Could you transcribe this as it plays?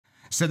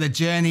So the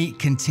journey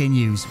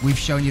continues. We've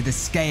shown you the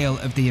scale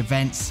of the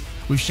events.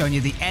 We've shown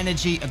you the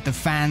energy of the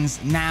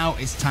fans. Now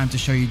it's time to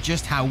show you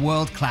just how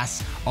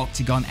world-class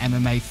Octagon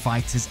MMA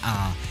fighters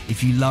are.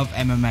 If you love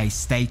MMA,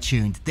 stay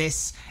tuned.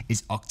 This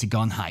is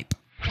Octagon Hype.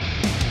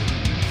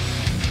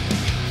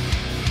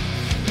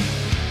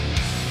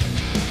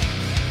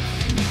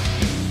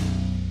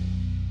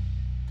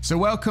 So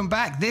welcome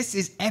back. This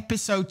is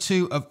episode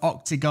 2 of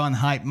Octagon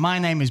Hype. My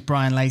name is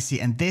Bryan Lacey,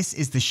 and this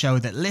is the show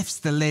that lifts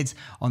the lid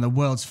on the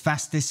world's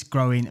fastest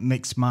growing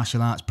mixed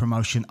martial arts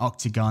promotion,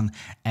 Octagon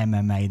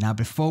MMA. Now,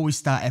 before we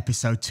start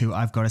episode 2,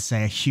 I've got to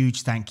say a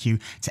huge thank you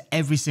to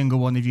every single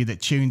one of you that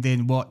tuned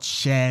in, watched,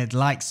 shared,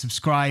 liked,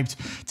 subscribed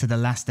to the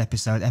last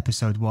episode,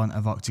 episode 1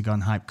 of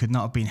Octagon Hype. Could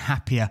not have been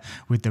happier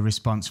with the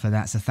response for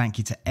that. So thank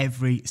you to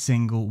every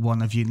single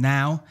one of you.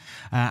 Now,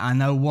 I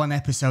know one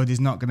episode is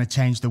not going to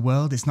change the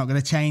world. It's not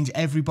going to change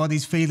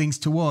everybody's feelings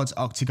towards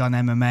Octagon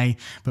MMA,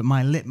 but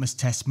my litmus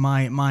test,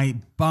 my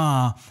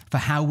bar for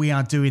how we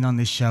are doing on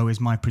this show is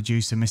my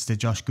producer, Mr.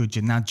 Josh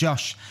GUDGEON. Now,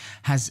 Josh,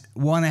 has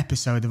one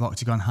episode of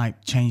Octagon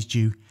Hype changed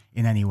you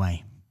in any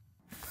way?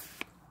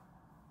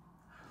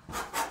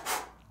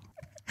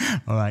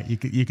 All right, you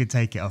could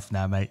take it off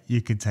now, mate.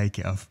 You can take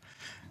it off.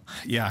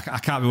 Yeah, I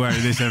can't be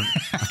wearing this.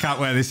 I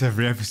can't wear this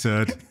every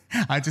episode.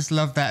 I just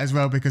love that as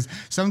well, because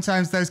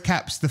sometimes those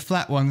caps, the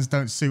flat ones,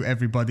 don't suit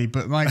everybody.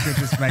 But my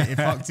goodness, mate, if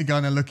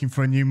Octagon are looking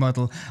for a new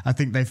model, I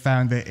think they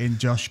found it in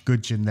Josh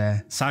GUDGEON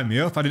there. Sign me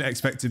up. I didn't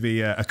expect to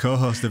be a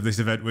co-host of this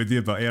event with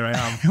you, but here I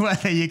am. Well,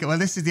 there you go. Well,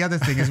 this is the other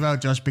thing as well,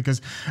 Josh,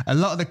 because a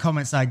lot of the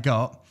comments I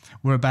got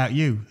were about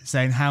you,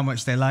 saying how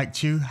much they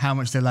liked you, how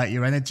much they liked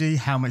your energy,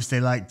 how much they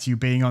liked you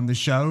being on the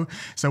show.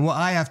 So what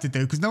I have to do,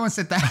 because no one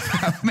said that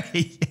about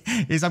me,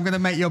 is I'm going to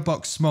make your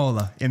box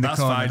smaller in the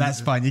corner. Fine.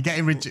 That's fine. You're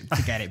getting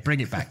forget it. Bring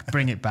it back.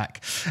 Bring it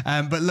back.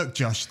 But look,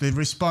 Josh, the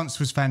response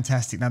was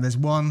fantastic. Now, there's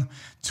one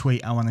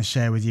tweet I want to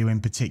share with you in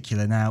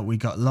particular. Now, we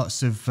got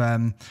lots of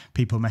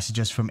people message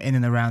us from in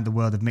and around the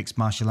world of mixed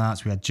martial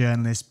arts. We had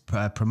journalists,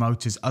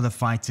 promoters, other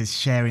fighters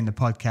sharing the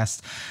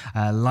podcast,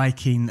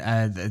 liking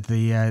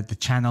the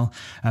channel.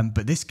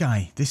 But this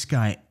guy,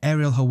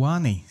 Ariel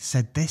Hawani,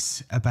 said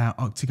this about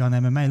Octagon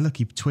MMA. Look,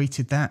 he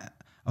tweeted that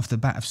off the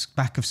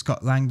back of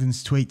Scott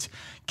Langdon's tweet.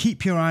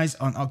 Keep your eyes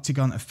on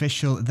Octagon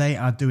Official. They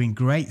are doing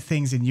great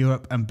things in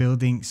Europe and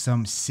building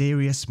some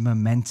serious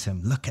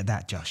momentum. Look at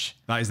that, Josh.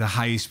 That is the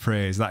highest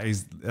praise.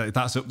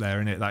 That's up there,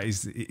 isn't it? That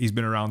is, he's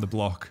been around the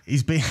block.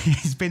 He's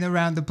been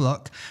around the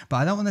block. But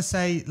I don't want to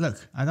say, look,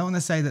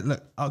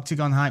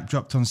 Octagon Hype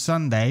dropped on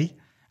Sunday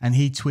and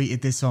he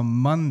tweeted this on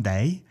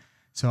Monday.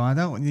 So I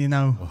don't, want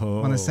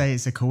to say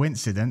it's a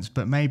coincidence,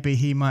 but maybe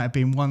he might have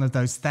been one of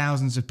those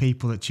thousands of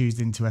people that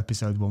tuned into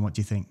episode 1. What do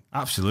you think?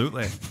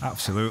 Absolutely.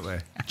 Absolutely.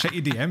 Check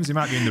your DMs. He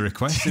might be in the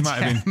request. He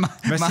might have been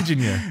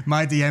messaging you.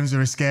 My DMs are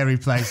a scary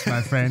place,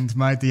 my friend.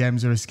 My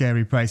DMs are a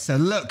scary place. So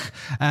look,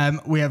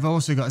 we have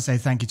also got to say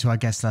thank you to our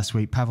guests last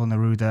week, Pavel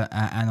Neruda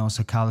and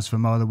also Carlos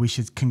Vermola. We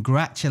should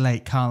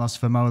congratulate Carlos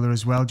Vermola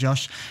as well,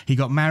 Josh. He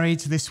got married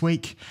this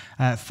week.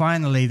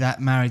 Finally, that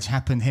marriage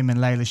happened. Him and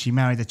Layla, she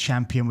married a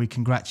champion. We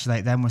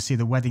congratulate them. We'll see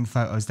the wedding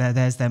photos there.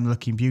 There's them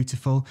looking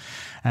beautiful.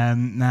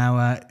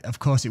 Now, of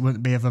course, it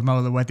wouldn't be a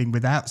Vermola wedding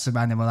without some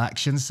animal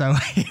action. So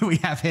here we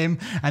have him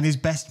and his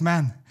best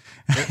man.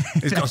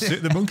 He's got a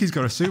suit. The monkey's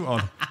got a suit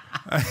on.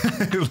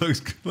 It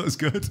looks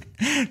good.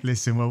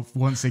 Listen, well,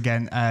 once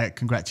again,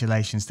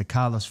 congratulations to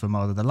Carlos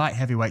Vermola, the light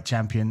heavyweight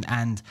champion,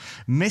 and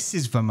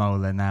Mrs.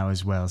 Vermola now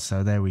as well.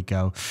 So there we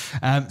go.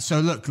 So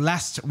look,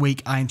 last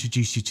week I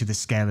introduced you to the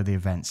scale of the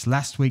events.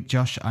 Last week,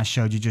 Josh, I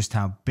showed you just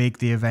how big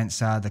the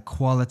events are, the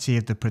quality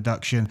of the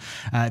production,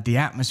 the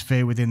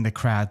atmosphere within the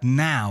crowd.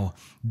 Now,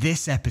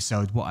 this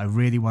episode, what I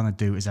really want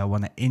to do is I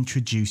want to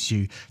introduce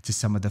you to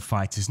some of the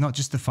fighters, not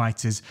just the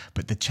fighters,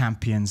 but the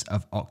champions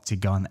of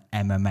Octagon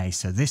MMA.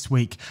 So this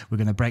week, we're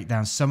going to break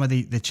down some of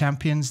the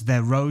champions,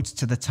 their roads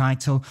to the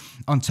title.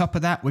 On top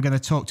of that, we're going to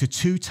talk to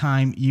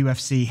two-time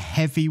UFC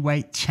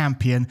heavyweight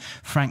champion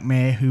Frank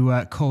Mir, who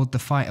called the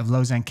fight of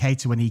Lozan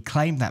Keita when he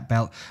claimed that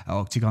belt at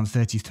Octagon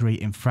 33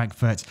 in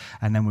Frankfurt.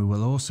 And then we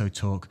will also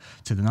talk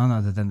to none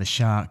other than the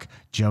Shark,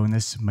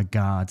 Jonas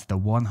Magard, the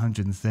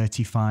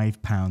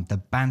 135-pound,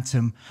 the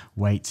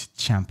bantamweight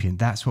champion.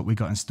 That's what we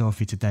got in store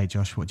for you today,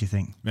 Josh. What do you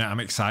think? Yeah, I'm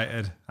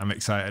excited. I'm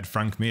excited.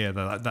 Frank Mir,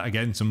 that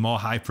again, some more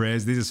high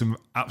praise. These are some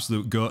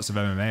absolute goats of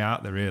MMA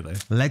out there, really.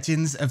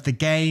 Legends of the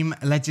game,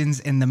 legends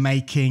in the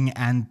making,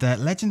 and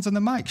legends on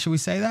the mic. Shall we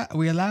say that? Are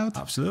we allowed?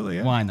 Absolutely,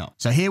 yeah. Why not?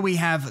 So here we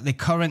have the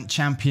current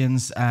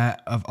champions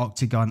of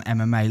Octagon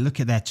MMA. Look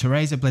at there.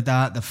 Teresa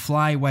Bladar, the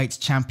flyweight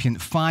champion,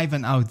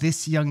 5-0.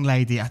 This young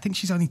lady, I think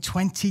she's only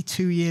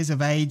 22 years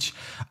of age,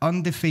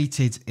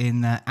 undefeated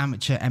in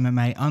amateur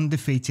MMA,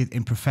 undefeated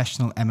in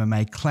professional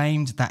MMA,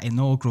 claimed that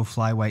inaugural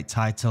flyweight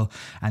title,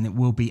 and it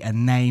will be a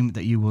name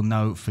that you will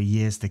know for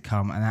years to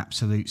come. An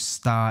absolute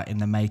star superstar in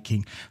the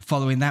making.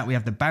 Following that, we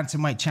have the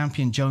bantamweight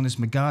champion Jonas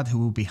Magard, who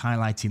we'll be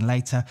highlighting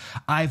later.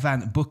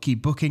 Ivan Buki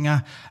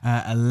Buchinger,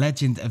 a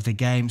legend of the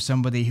game,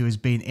 somebody who has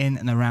been in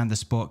and around the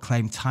sport,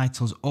 claimed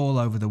titles all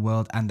over the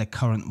world, and the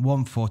current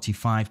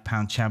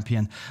 145-pound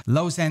champion.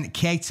 Lozen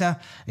Keita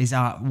is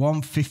our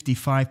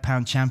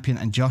 155-pound champion,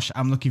 and Josh,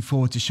 I'm looking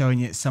forward to showing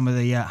you some of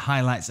the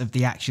highlights of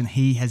the action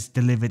he has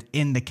delivered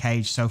in the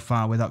cage so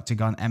far with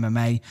Octagon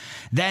MMA.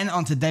 Then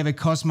on to David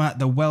Kozma,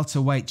 the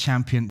welterweight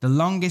champion, the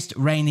longest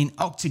reigning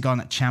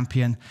Octagon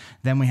champion.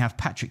 Then we have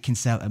Patrick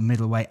Kinsella at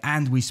middleweight,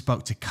 and we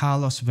spoke to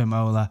Carlos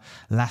Vemola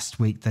last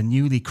week, the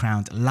newly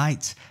crowned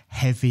light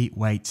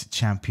heavyweight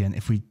champion.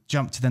 If we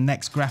jump to the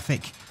next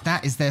graphic,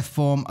 that is their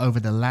form over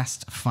the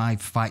last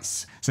 5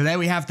 fights. So there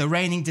we have the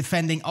reigning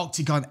defending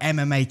Octagon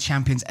MMA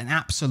champions, an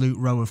absolute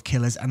row of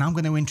killers, and I'm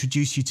going to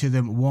introduce you to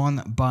them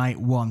one by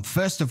one.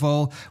 First of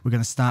all, we're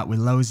going to start with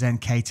Lozen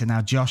Keita.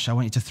 Now, Josh, I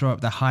want you to throw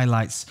up the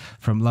highlights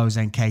from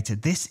Lozen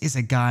Keita. This is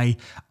a guy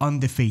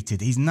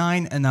undefeated. He's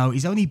 9-0.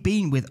 He's only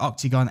been with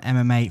Octagon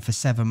MMA for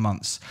 7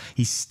 months.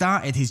 He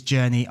started his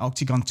journey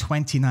Octagon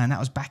 29. That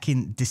was back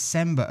in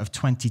December of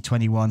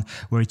 2021,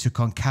 where he took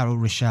on Karol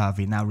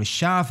Rishavi. Now,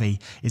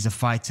 Rishavi is a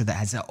fighter that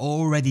has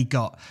already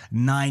got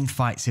 9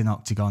 fights in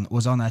Octagon,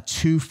 was on a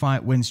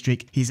 2-fight win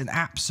streak. He's an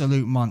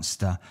absolute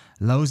monster.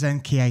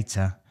 Lozen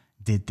Keita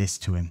did this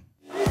to him.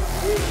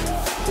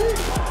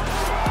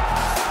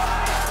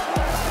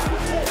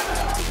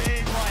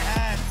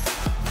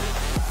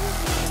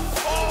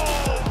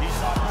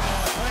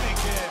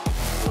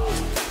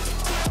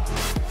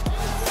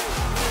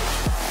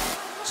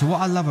 So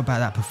what I love about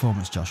that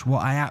performance, Josh,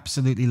 what I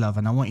absolutely love,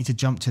 and I want you to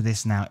jump to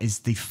this now, is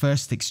the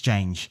first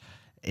exchange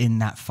in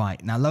that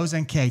fight. Now,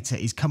 Lozen Keita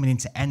is coming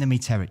into enemy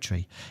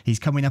territory. He's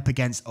coming up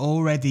against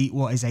already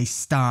what is a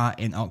star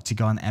in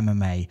Octagon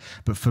MMA.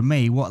 But for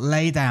me, what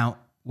laid out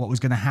what was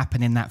going to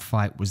happen in that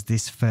fight was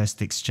this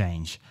first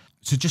exchange.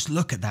 So just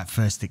look at that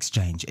first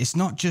exchange. It's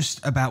not just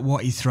about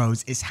what he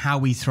throws, it's how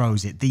he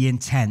throws it, the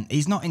intent.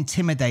 He's not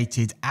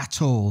intimidated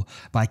at all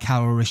by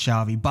Karol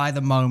Rishavi, by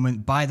the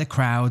moment, by the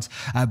crowd,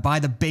 by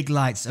the big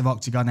lights of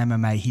Octagon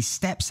MMA. He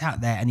steps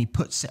out there and he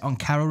puts it on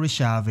Karol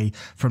Rishavi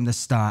from the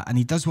start, and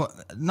he does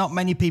what not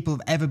many people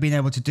have ever been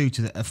able to do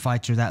to a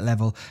fighter of that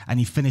level, and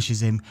he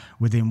finishes him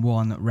within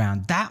 1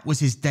 round. That was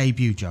his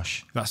debut,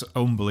 Josh. That's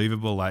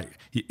unbelievable. Like,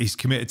 he's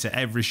committed to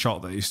every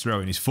shot that he's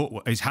throwing. His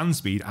footwork, his hand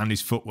speed and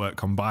his footwork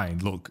combined,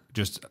 look,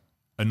 just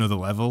another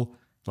level.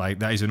 Like,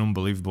 that is an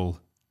unbelievable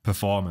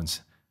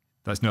performance.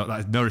 That's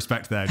no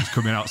respect there. Just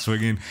coming out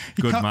swinging.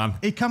 Good man.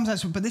 He comes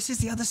out, but this is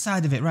the other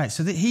side of it, right?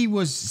 So that he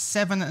was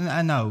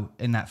 7-0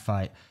 in that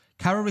fight.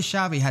 Karol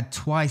Rishavi had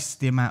twice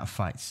the amount of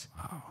fights.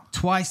 Wow.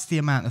 Twice the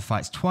amount of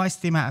fights, twice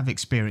the amount of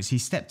experience. He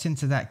stepped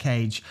into that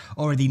cage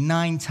already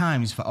 9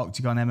 times for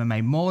Octagon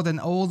MMA, more than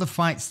all the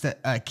fights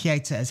that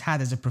Keita has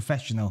had as a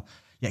professional.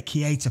 Yet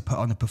Keita put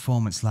on a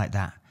performance like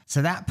that.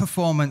 So that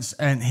performance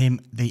earned him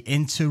the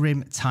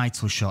interim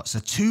title shot. So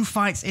 2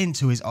 fights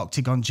into his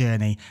Octagon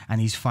journey, and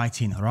he's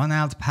fighting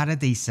Ronald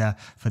Paradisa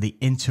for the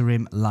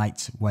interim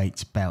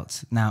lightweight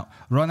belt. Now,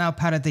 Ronald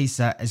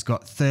Paradisa has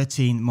got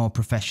 13 more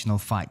professional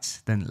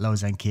fights than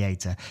Lozen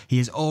Keita. He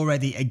is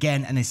already,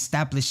 again, an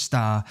established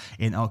star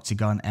in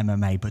Octagon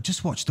MMA. But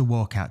just watch the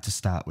walkout to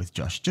start with,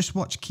 Josh. Just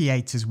watch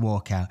Keita's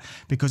walkout,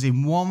 because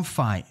in one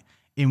fight,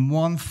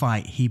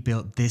 he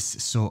built this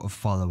sort of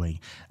following.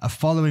 A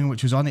following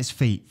which was on its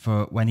feet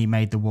for when he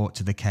made the walk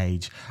to the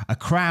cage. A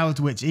crowd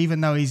which,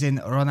 even though he's in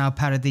Ronald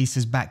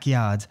Paradisa's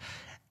backyard,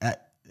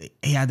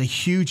 he had a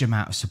huge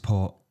amount of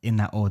support in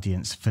that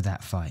audience for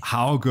that fight.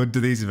 How good do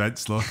these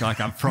events look?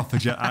 Like, I'm proper.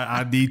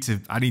 I need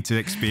to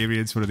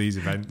experience one of these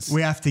events.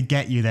 We have to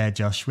get you there,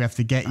 Josh. We have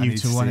to get you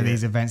to one of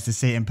these events to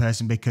see it in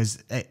person,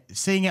 because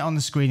seeing it on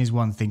the screen is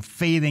one thing.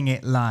 Feeling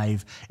it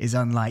live is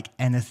unlike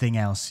anything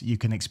else you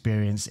can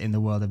experience in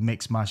the world of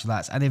mixed martial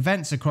arts and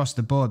events across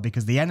the board,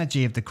 because the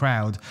energy of the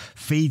crowd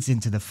feeds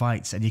into the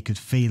fights and you could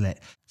feel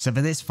it. So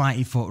for this fight,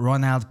 he fought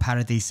Ronald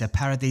Paradisa.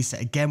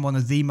 Paradisa, again, one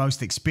of the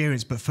most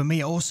experienced, but for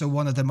me, also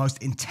one of the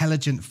most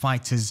intelligent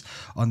fighters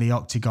on the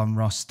Octagon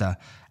roster.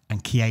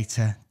 And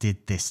Keita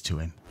did this to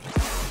him.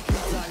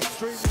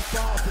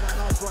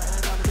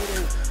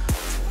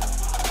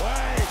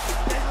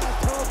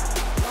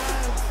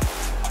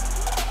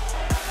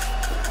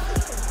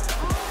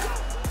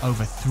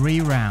 Over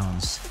 3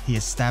 rounds, he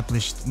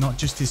established not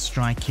just his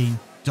striking,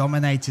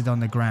 dominated on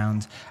the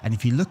ground. And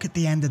if you look at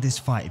the end of this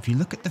fight, if you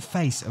look at the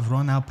face of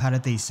Ronald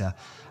Paradisa,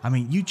 I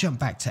mean, you jump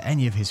back to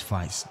any of his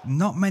fights.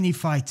 Not many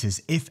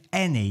fighters, if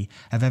any,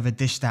 have ever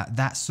dished out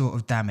that sort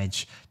of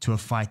damage to a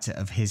fighter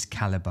of his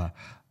caliber.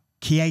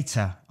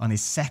 Keita, on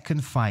his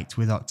 2nd fight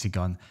with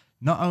Octagon,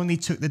 not only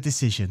took the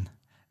decision,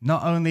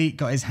 not only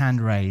got his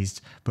hand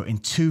raised, but in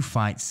 2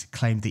 fights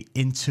claimed the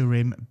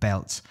interim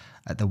belt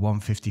at the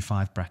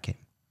 155 bracket.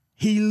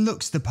 He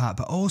looks the part,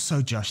 but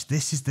also, Josh,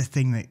 this is the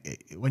thing that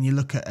when you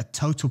look at a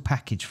total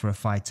package for a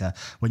fighter,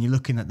 when you're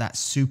looking at that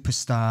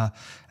superstar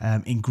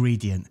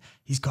ingredient,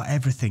 he's got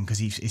everything, because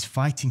his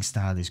fighting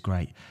style is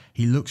great.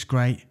 He looks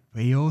great.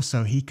 but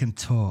he can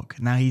talk.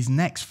 Now, his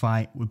next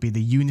fight would be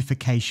the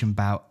unification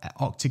bout at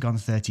OKTAGON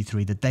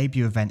 33, the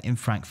debut event in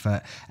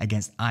Frankfurt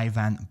against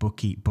Ivan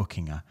Buki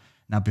Buchinger.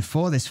 Now,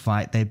 before this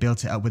fight, they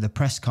built it up with a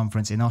press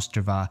conference in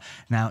Ostrava.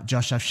 Now,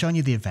 Josh, I've shown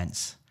you the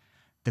events.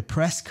 The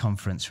press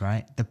conference,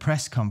 right? The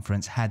press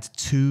conference had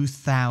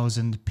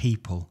 2,000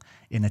 people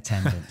in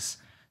attendance.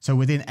 So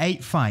within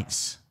eight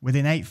fights,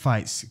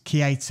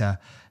 Chieta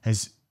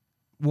has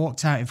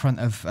walked out in front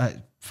of,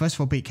 first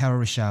of all, beat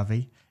Karol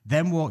Ryszawy,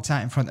 then walked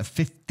out in front of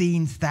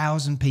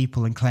 15,000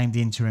 people and claimed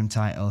the interim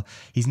title.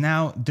 He's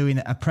now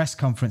doing a press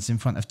conference in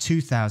front of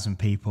 2,000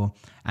 people,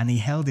 and he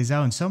held his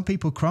own. Some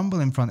people crumble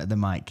in front of the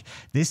mic.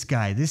 This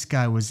guy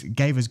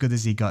gave as good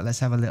as he got. Let's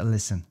have a little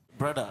listen.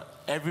 Brother,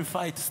 every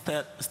fight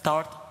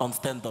start on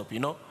stand-up, you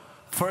know?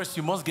 First,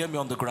 you must get me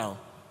on the ground.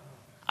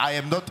 I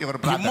am not your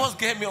brother. You must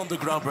get me on the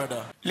ground,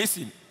 brother.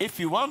 Listen, if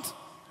you want,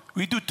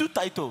 we do 2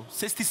 titles,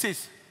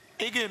 66.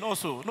 Again,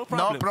 also, no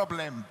problem. No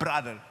problem,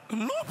 brother.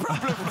 No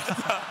problem,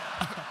 brother.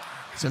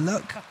 So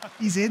look,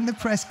 he's in the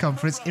press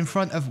conference in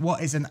front of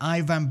what is an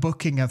Ivan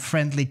Buchinger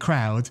friendly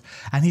crowd,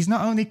 and he's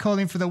not only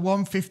calling for the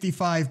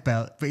 155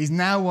 belt, but he's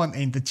now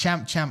wanting the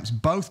champs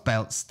both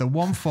belts, the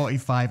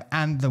 145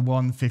 and the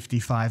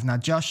 155. Now,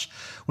 Josh,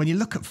 when you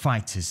look at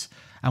fighters,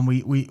 and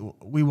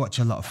we watch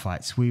a lot of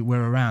fights,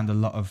 we're around a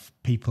lot of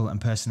people and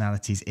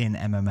personalities in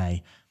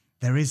MMA.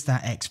 There is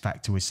that X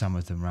factor with some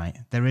of them, right?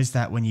 There is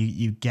that when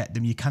you get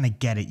them, you kind of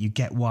get it. You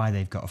get why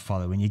they've got a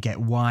following. You get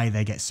why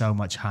they get so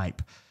much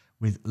hype.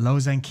 With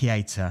Lozan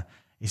Chieta,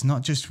 it's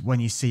not just when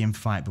you see him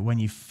fight, but when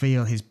you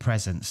feel his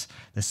presence,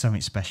 there's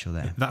something special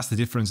there. That's the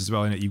difference as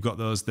well, isn't it? You've got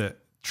those that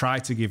try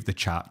to give the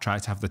chat, try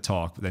to have the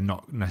talk, but they're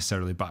not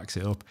necessarily backs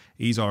it up.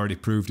 He's already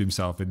proved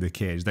himself in the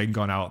cage, then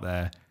gone out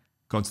there,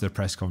 gone to the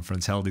press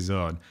conference, held his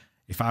own.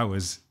 If I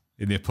was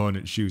in the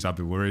opponent's shoes, I'd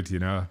be worried, you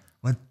know?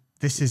 Well,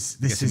 this is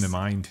in the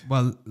mind.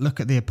 Well, look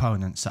at the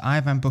opponent. So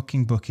Ivan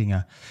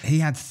Buchinger, he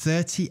had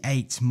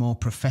 38 more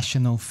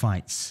professional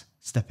fights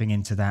stepping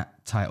into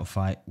that title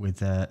fight with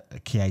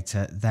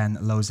Chieta than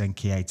Lozan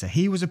Chieta.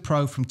 He was a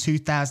pro from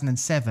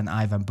 2007,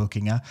 Ivan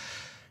Buchinger.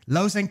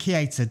 Lozan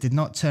Chieta did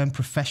not turn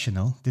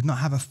professional, did not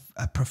have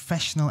a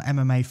professional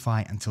MMA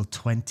fight until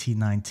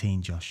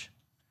 2019, Josh.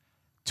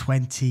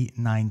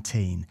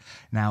 2019.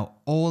 Now,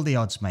 all the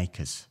odds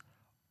makers,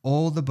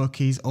 all the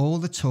bookies, all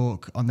the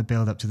talk on the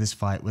build-up to this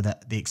fight with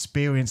the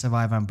experience of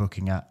Ivan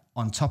Buchinger,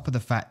 on top of the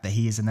fact that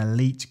he is an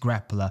elite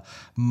grappler,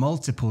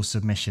 multiple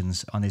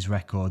submissions on his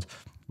record,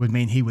 would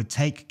mean he would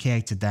take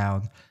Chieta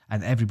down,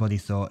 and everybody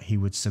thought he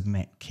would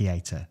submit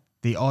Chieta.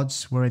 The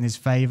odds were in his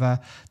favour,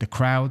 the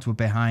crowd were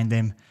behind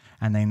him,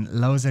 and then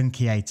Lozan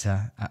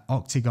Chieta at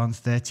OKTAGON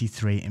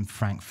 33 in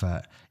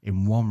Frankfurt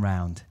in one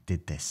round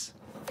did this.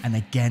 And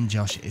again,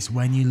 Josh, it's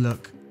when you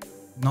look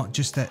not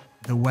just at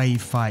the way he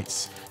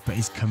fights, but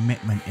his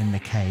commitment in the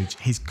cage,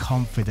 his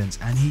confidence,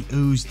 and he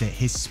oozed it,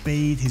 his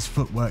speed, his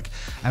footwork.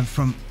 And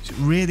from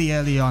really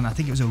early on, I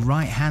think it was a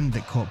right hand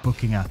that caught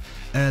Buchinger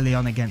early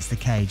on against the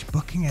cage.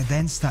 Buchinger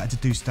then started to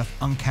do stuff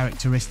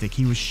uncharacteristic.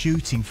 He was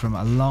shooting from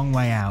a long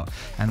way out,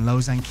 and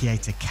Lozan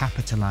Chieta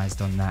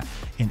capitalized on that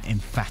in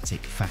emphatic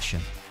fashion.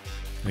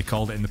 They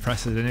called it in the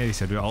press, didn't he? He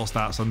said it all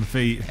starts on the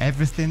feet.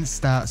 Everything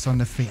starts on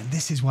the feet. And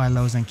this is why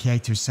Lozan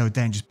Chieta is so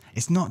dangerous.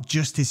 It's not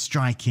just his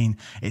striking,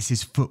 it's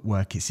his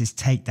footwork, it's his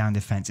takedown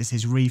defense, it's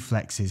his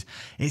reflexes,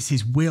 it's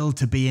his will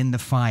to be in the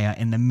fire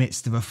in the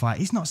midst of a fight.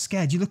 He's not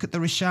scared. You look at the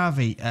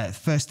Ryszawy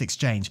first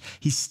exchange,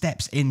 he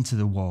steps into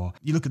the war.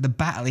 You look at the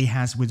battle he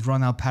has with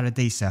Ronald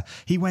Paradisa.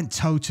 He went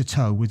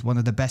toe-to-toe with one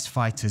of the best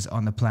fighters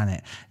on the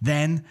planet.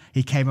 Then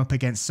he came up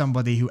against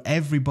somebody who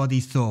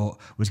everybody thought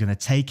was going to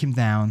take him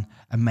down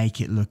and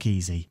make it look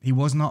easy. He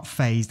was not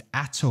phased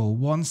at all,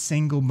 one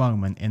single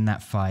moment in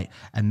that fight,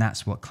 and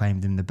that's what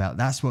claimed him the belt.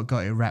 That's what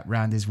got it wrapped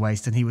around his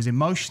waist. And he was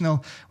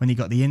emotional when he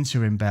got the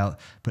interim belt,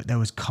 but there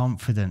was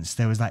confidence.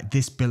 There was like,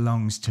 this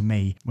belongs to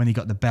me, when he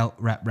got the belt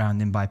wrapped around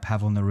him by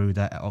Pavel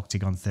Neruda at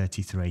OKTAGON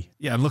 33.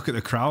 Yeah, and look at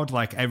the crowd,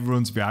 like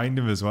everyone's behind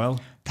him as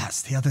well.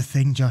 That's the other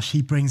thing, Josh.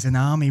 He brings an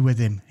army with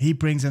him. He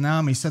brings an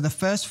army. So the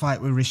first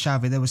fight with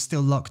Ryszawy, there were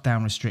still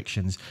lockdown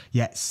restrictions,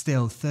 yet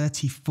still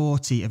 30,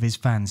 40 of his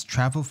fans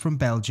travelled from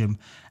Belgium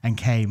and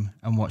came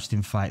and watched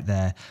him fight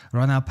there.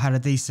 Ronald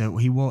Paradisa,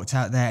 he walked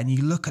out there, and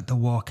you look at the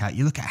walkout,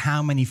 you look at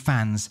how many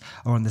fans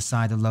are on the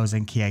side of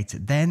Lozan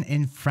Chieta. Then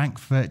in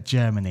Frankfurt,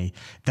 Germany,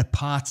 the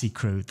party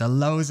crew, the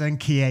Lozan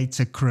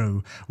Chieta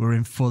crew were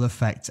in full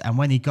effect. And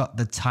when he got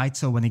the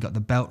title, when he got the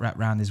belt wrapped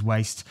around his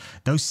waist,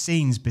 those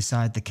scenes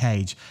beside the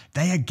cage,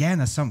 they again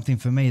are something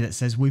for me that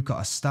says we've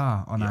got a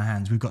star on our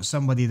hands. We've got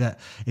somebody that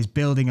is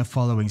building a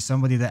following,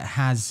 somebody that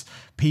has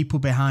people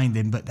behind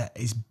him, but that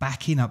is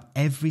backing up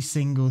every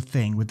single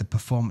thing with the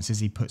performances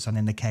he puts on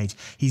in the cage.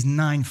 He's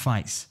 9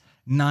 fights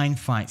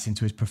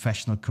into his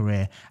professional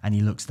career, and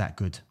he looks that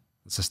good.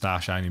 It's a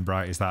star shining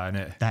bright, is that,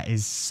 isn't it? That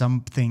is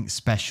something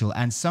special.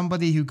 And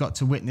somebody who got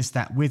to witness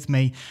that with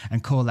me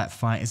and call that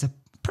fight is a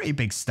pretty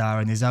big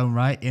star in his own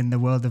right in the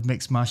world of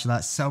mixed martial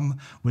arts. Some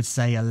would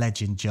say a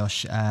legend,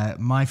 Josh.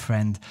 My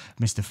friend,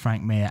 Mr.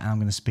 Frank Mir, and I'm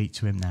going to speak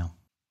to him now.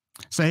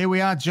 So here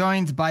we are,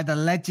 joined by the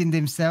legend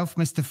himself,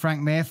 Mr.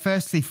 Frank Mir.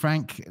 Firstly,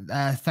 Frank,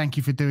 thank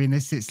you for doing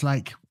this. It's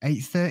like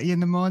 8:30 in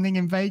the morning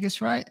in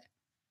Vegas, right?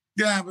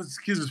 Yeah, but it's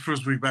kids'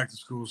 first week back to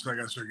school, so I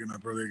got to start getting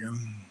up early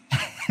again.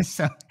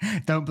 So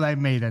don't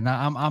blame me then.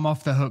 I'm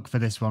off the hook for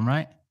this one,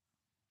 right?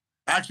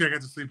 Actually, I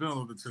got to sleep in a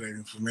little bit today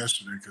from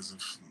yesterday because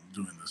of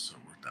doing this, so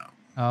it worked out.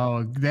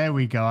 Oh, there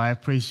we go. I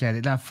appreciate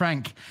it. Now,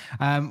 Frank,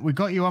 we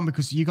got you on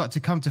because you got to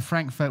come to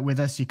Frankfurt with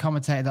us. You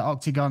commentated at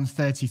OKTAGON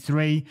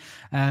 33.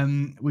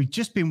 We've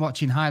just been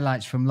watching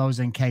highlights from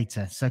Lausanne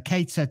Keita. So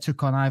Keita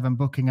took on Ivan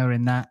Buchinger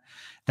in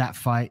that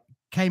fight.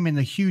 Came in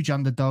the huge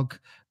underdog,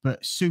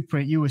 but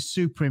you were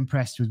super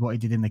impressed with what he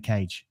did in the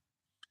cage.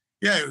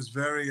 Yeah, it was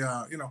very,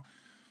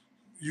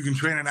 you can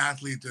train an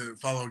athlete to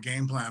follow a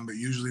game plan, but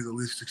usually the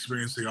least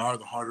experienced they are,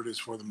 the harder it is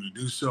for them to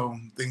do so.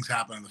 Things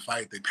happen in the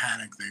fight. They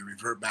panic. They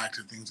revert back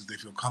to things that they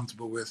feel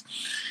comfortable with.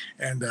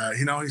 And,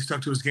 he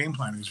stuck to his game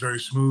plan. He was very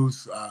smooth,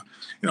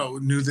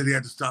 knew that he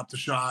had to stop the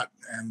shot.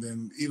 And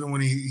then even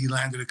when he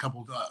landed a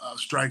couple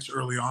strikes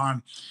early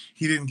on,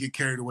 he didn't get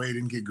carried away,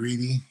 didn't get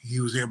greedy. He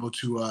was able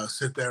to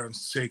sit there and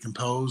stay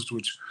composed,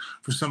 which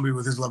for somebody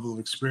with his level of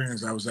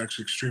experience, I was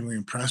actually extremely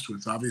impressed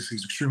with. Obviously,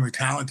 he's extremely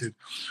talented,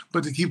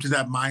 but to keep to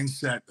that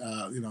mindset,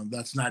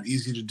 that's not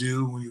easy to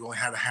do when you only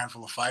had a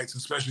handful of fights,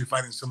 especially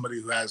fighting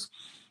somebody who has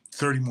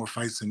 30 more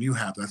fights than you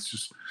have.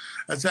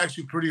 That's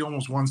actually pretty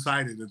almost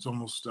one-sided. It's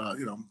almost,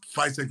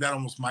 fights like that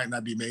almost might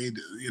not be made.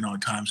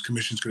 At times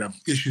commissions could have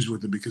issues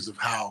with it because of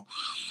how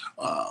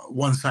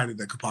one-sided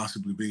that could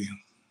possibly be.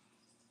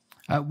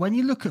 When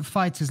you look at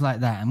fighters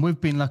like that, and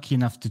we've been lucky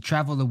enough to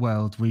travel the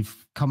world, we've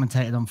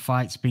commentated on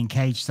fights, been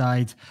cage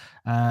side,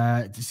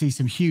 to see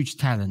some huge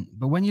talent.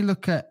 But when you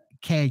look at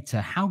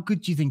Keita, how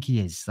good do you think he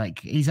is? Like,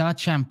 he's our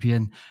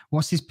champion.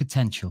 What's his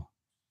potential?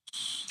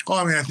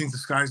 Well, I think the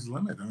sky's the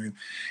limit.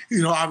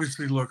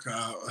 Obviously, look,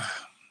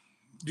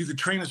 you could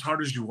train as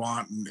hard as you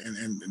want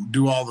and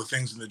do all the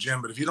things in the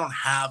gym, but if you don't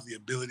have the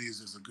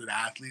abilities as a good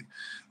athlete,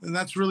 then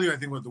that's really, I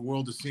think, what the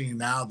world is seeing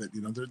now, that,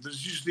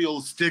 there's usually the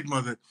old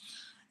stigma that,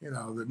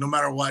 that no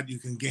matter what, you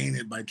can gain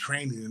it by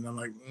training. And I'm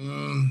like,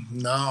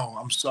 no,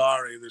 I'm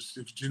sorry.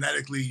 If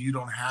genetically you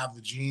don't have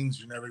the genes,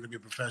 you're never going to be a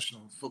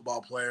professional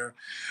football player.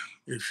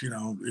 If you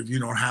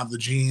don't have the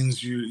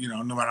genes,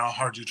 no matter how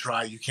hard you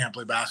try, you can't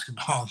play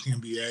basketball in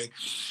the NBA.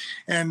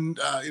 And,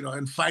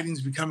 and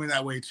fighting's becoming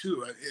that way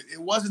too.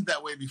 It wasn't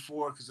that way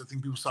before, because I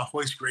think people saw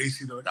Royce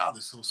Gracie. They're like, oh,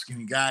 this little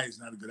skinny guy, he's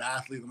not a good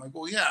athlete. I'm like,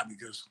 well, yeah,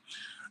 because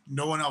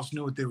no one else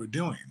knew what they were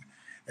doing.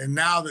 And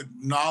now that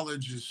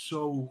knowledge is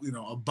so,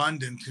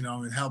 abundant,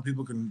 and hell,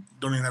 people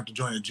don't even have to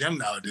join a gym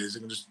nowadays. They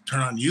can just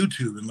turn on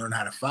YouTube and learn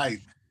how to fight.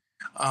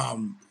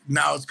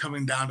 Now it's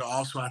coming down to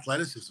also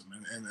athleticism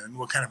and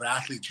what kind of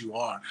athlete you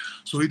are.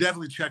 So he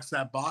definitely checks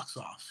that box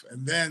off.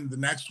 And then the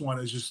next one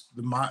is just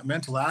the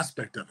mental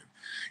aspect of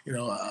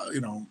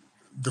it.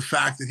 The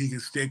fact that he can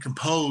stay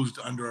composed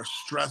under a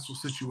stressful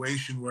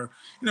situation where,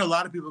 a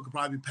lot of people could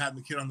probably be patting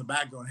the kid on the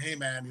back going, hey,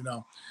 man,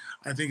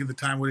 I think at the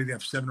time, what did he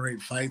have, 7 or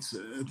 8 fights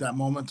at that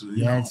moment?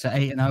 It's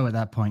 8-0 at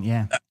that point,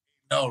 yeah.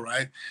 No,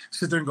 right?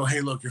 Sit there and go,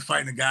 hey, look, you're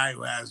fighting a guy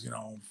who has,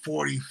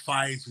 40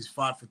 fights. He's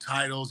fought for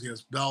titles. He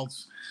has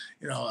belts.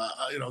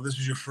 This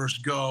is your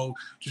first go.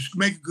 Just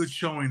make a good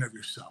showing of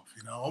yourself,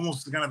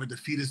 almost kind of a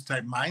defeatist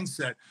type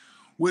mindset,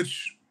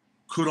 which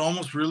could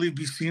almost really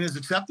be seen as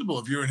acceptable.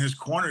 If you're in his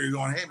corner, you're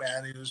going, hey,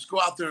 man, just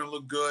go out there and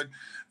look good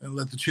and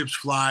let the chips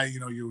fly.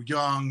 You're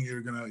young,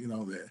 you're going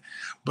to,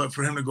 but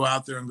for him to go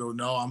out there and go,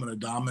 no, I'm going to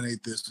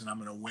dominate this and I'm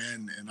going to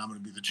win and I'm going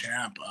to be the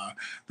champ.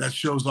 That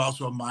shows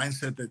also a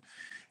mindset that,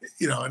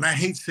 and I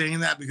hate saying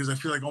that because I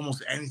feel like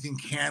almost anything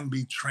can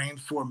be trained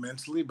for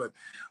mentally, but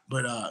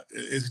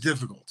it's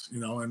difficult,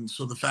 and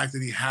so the fact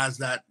that he has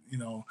that,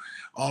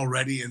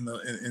 already in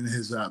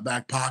his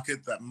back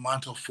pocket, that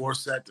mental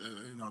foresight,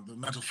 the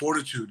mental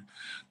fortitude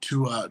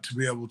to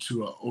be able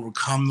to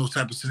overcome those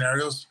type of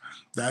scenarios,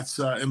 that's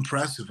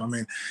impressive.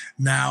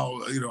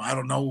 Now, I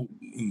don't know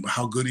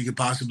how good he could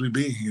possibly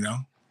be,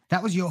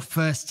 That was your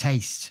first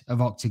taste of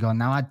OKTAGON.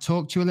 Now, I'd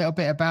talked to you a little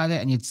bit about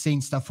it and you'd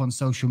seen stuff on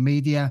social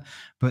media,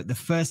 but the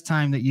first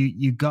time that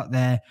you got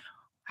there,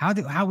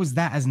 how was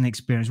that as an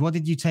experience? What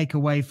did you take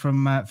away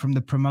from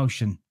the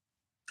promotion?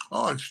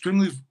 Oh,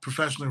 extremely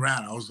professionally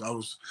ran. I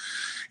was,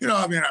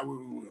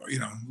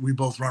 we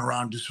both run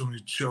around, do so many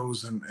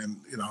shows, and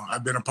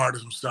I've been a part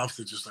of some stuff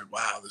that's just like,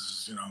 wow, this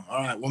is,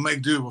 all right, we'll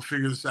make do, we'll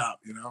figure this out,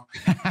 and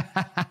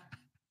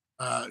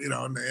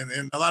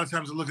a lot of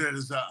times I look at it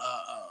as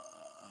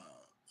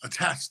a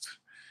test,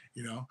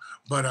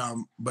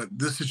 but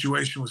this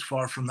situation was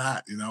far from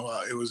that.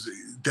 It was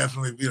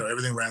definitely,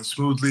 everything ran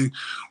smoothly,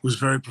 was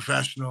very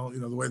professional.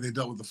 The way they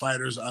dealt with the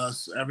fighters,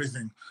 us,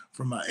 everything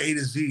from A to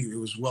Z, it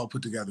was well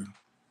put together.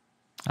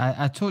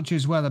 I talked to you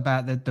as well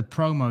about the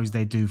promos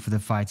they do for the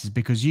fighters,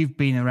 because you've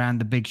been around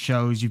the big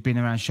shows, you've been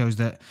around shows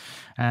that,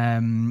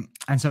 and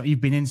so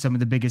you've been in some of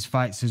the biggest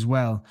fights as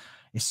well.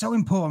 it's so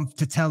important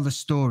to tell the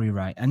story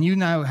right. And you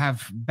now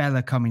have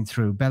Bella coming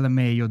through, Bella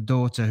Mir, your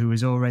daughter, who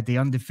is already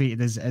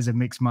undefeated as a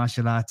mixed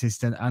martial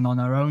artist and on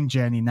her own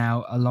journey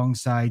now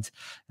alongside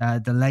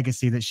the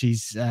legacy that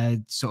she's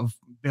sort of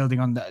building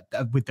on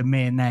with the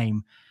Mir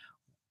name.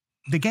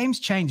 The game's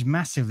changed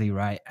massively,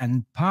 right?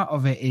 And part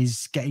of it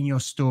is getting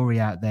your story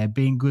out there,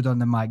 being good on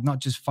the mic, not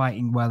just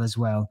fighting well as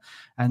well.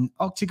 And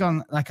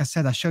OKTAGON, like I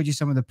said, I showed you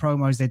some of the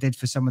promos they did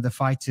for some of the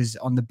fighters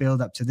on the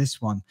build up to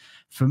this one.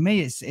 For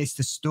me, it's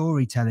the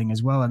storytelling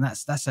as well. And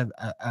that's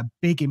a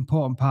big,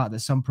 important part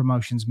that some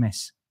promotions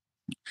miss.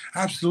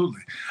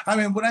 Absolutely. I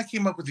mean, when I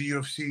came up with the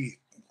UFC,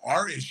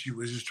 our issue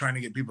was just trying to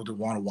get people to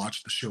want to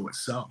watch the show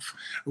itself.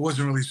 It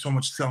wasn't really so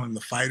much selling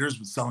the fighters,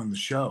 but selling the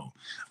show.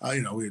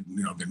 We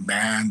had, been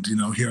banned,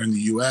 here in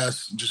the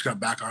U.S., just got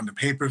back onto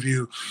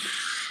pay-per-view.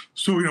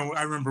 So,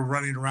 I remember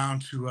running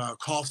around to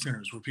call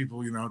centers where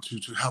people,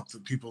 to help the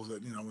people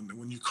that,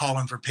 when you call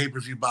in for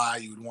pay-per-view buy,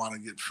 you would want to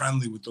get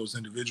friendly with those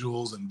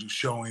individuals and do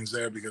showings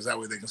there, because that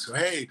way they can say,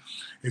 hey,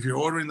 if you're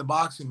ordering the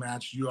boxing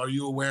match, are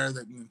you aware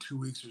that in 2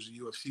 weeks there's a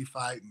UFC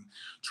fight, and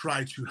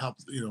try to help,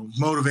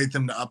 motivate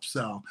them to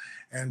upsell.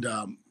 And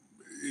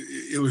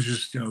it was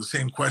just, the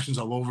same questions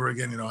all over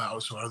again,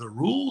 so are there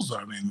rules?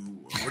 I mean,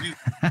 what do you...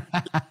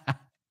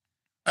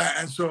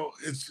 And so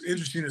it's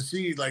interesting to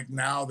see, like,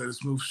 now that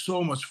it's moved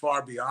so much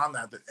far beyond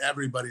that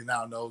everybody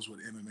now knows what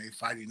MMA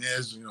fighting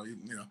is,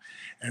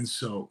 and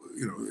so,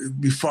 it'd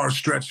be far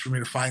stretched for me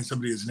to find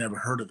somebody who's never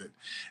heard of it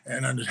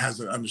and has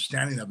an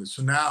understanding of it.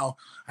 So now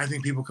I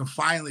think people can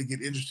finally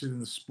get interested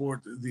in the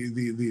sport,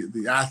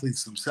 the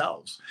athletes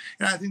themselves.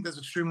 And I think that's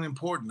extremely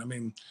important. I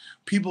mean,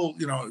 people,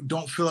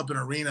 don't fill up an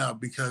arena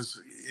because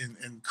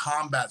in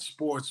combat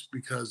sports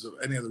because of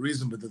any other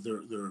reason, but that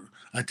they're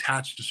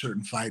attached to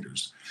certain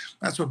fighters.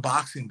 That's what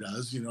boxing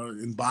does.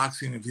 In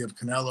boxing, if you have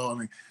Canelo, I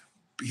mean,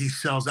 he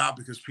sells out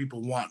because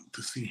people want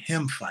to see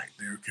him fight.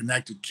 They're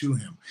connected to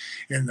him.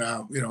 And,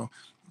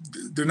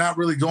 they're not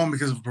really going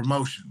because of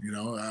promotion.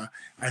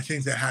 I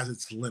think that has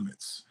its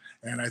limits.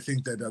 And I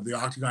think that the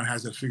OKTAGON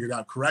has it figured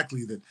out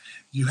correctly, that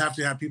you have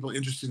to have people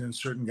interested in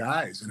certain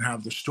guys and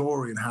have the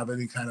story and have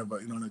any kind of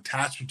an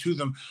attachment to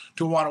them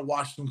to want to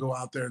watch them go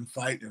out there and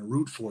fight and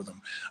root for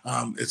them.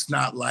 It's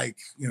not like,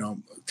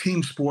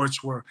 team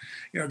sports where,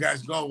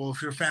 guys go, well,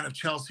 if you're a fan of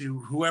Chelsea,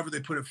 whoever they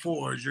put it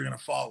forward, you're going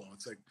to follow.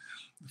 It's like,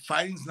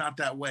 fighting's not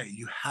that way.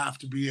 You have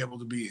to be able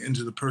to be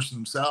into the person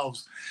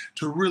themselves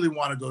to really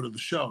want to go to the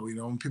show.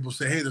 When people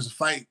say, hey, there's a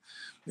fight,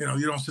 you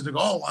don't sit there and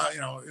go,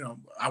 oh,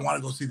 I want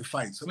to go see the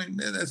fights. I mean,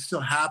 that still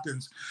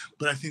happens.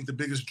 But I think the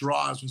biggest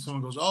draw is when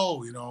someone goes,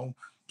 oh,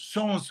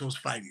 so-and-so's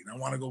fighting. I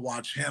want to go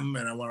watch him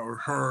and I want to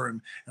her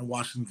and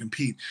watch them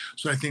compete.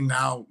 So I think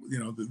now,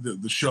 the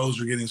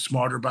shows are getting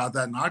smarter about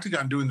that. And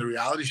OKTAGON doing the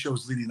reality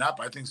shows leading up,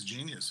 I think is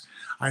genius.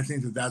 I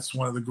think that that's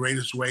one of the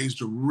greatest ways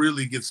to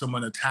really get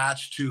someone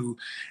attached to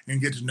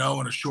and get to know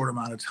in a short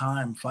amount of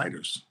time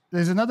fighters.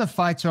 There's another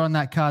fighter on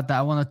that card that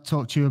I want to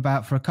talk to you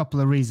about for a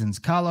couple of reasons.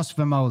 Carlos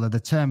Vermola, the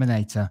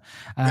Terminator.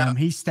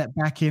 He stepped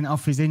back in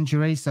off his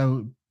injury.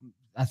 So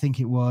I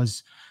think it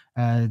was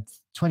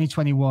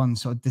 2021,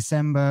 sort of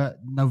December,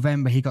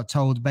 November, he got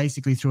told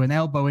basically through an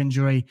elbow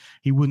injury,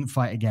 he wouldn't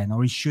fight again,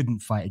 or he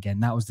shouldn't fight again.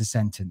 That was the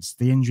sentence.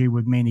 The injury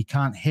would mean he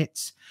can't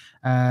hit,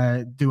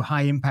 do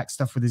high impact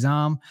stuff with his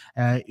arm.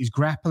 His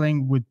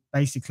grappling would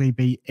basically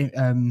be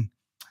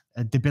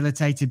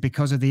debilitated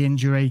because of the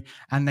injury.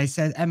 And they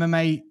said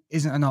MMA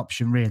isn't an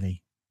option,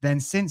 really. Then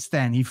since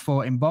then, he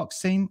fought in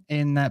boxing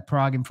in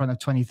Prague in front of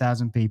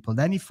 20,000 people.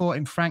 Then he fought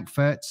in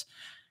Frankfurt.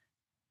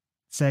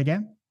 Say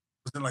again?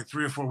 Within like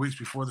 3 or 4 weeks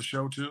before the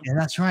show, too? Yeah,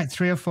 that's right.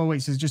 3 or 4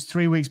 weeks. It was just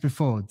 3 weeks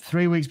before.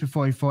 3 weeks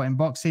before he fought in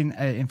boxing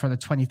in front of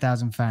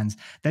 20,000 fans.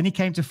 Then he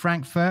came to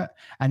Frankfurt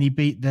and he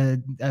beat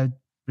the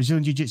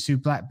Brazilian Jiu-Jitsu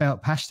black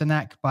belt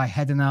Pasternak by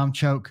head and arm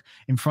choke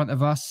in front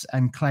of us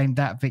and claimed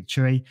that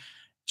victory.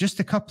 Just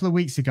a couple of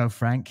weeks ago,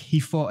 Frank, he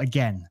fought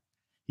again.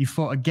 He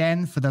fought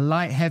again for the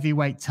light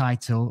heavyweight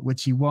title,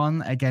 which he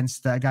won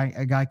against a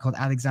guy called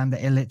Alexander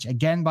Ilic,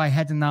 again by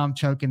head and arm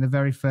choke in the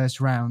very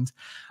first round.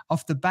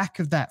 Off the back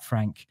of that,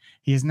 Frank,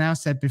 he has now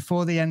said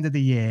before the end of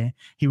the year,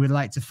 he would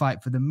like to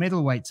fight for the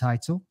middleweight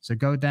title. So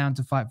go down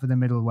to fight for the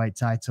middleweight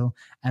title.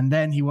 And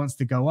then he wants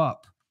to go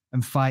up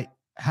and fight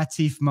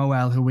Hatif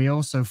Moel, who we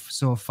also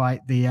saw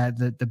fight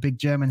the big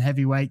German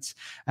heavyweight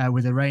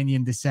with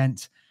Iranian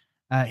descent.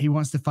 He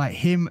wants to fight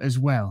him as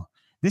well.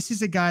 This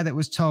is a guy that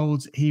was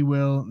told he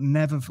will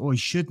never, or he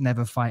should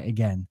never fight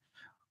again.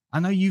 I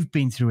know you've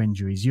been through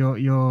injuries.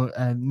 Your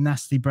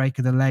nasty break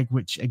of the leg,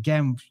 which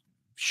again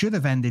should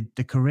have ended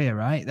the career,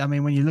 right? I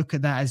mean, when you look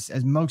at that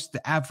as most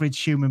the average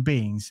human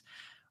beings,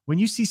 when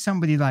you see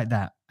somebody like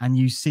that and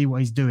you see what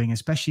he's doing,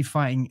 especially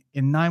fighting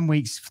in 9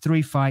 weeks,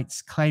 3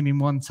 fights, claiming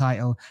 1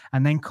 title,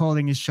 and then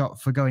calling his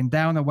shot for going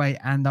down a weight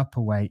and up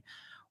a weight,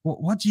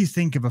 what do you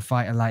think of a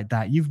fighter like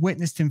that? You've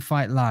witnessed him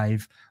fight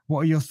live. What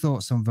are your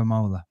thoughts on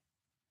Vermola?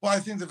 Well, I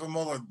think that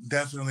Vermola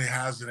definitely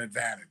has an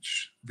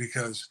advantage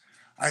because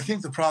I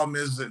think the problem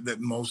is that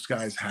most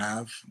guys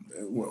have,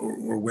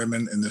 or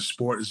women in this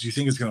sport, is you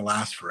think it's going to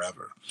last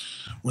forever.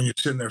 When you're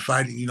sitting there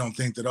fighting, you don't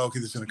think that, okay,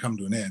 this is going to come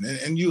to an end.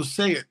 And you'll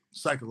say it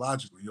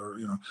psychologically, or,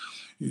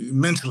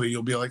 mentally,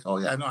 you'll be like, oh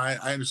yeah, no,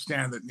 I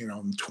understand that,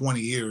 in 20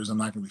 years, I'm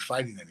not going to be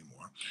fighting anymore.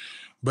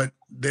 But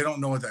they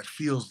don't know what that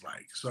feels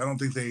like. So I don't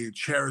think they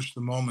cherish the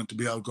moment to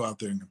be able to go out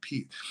there and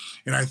compete.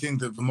 And I think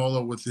that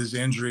Vimola, with his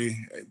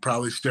injury,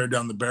 probably stared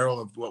down the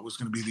barrel of what was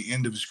going to be the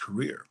end of his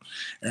career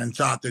and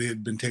thought that it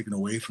had been taken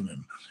away from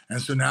him.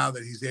 And so now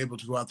that he's able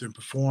to go out there and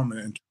perform,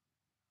 and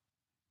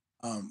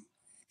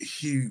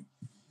he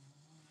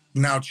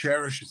now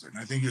cherishes it. And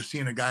I think you're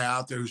seeing a guy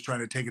out there who's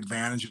trying to take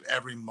advantage of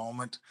every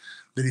moment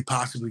that he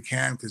possibly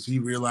can, because he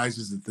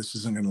realizes that this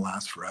isn't going to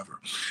last forever.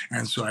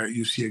 And so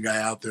you see a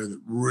guy out there that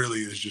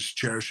really is just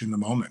cherishing the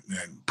moment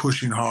and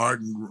pushing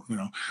hard, and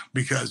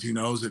because he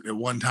knows that at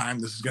one time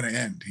this is going to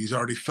end. He's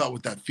already felt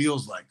what that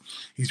feels like.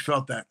 He's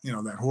felt that,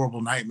 that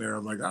horrible nightmare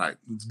of like, all right,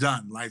 it's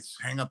done. Lights,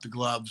 hang up the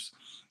gloves.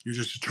 You're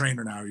just a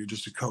trainer now. You're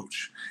just a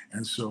coach.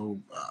 And so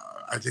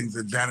I think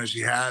the advantage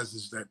he has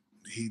is that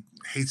he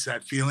hates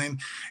that feeling,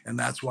 and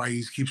that's why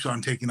he keeps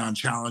on taking on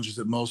challenges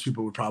that most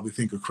people would probably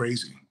think are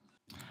crazy.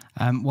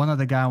 One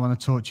other guy I want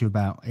to talk to you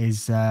about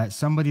is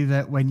somebody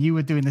that when you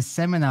were doing the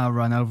seminar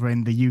run over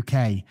in the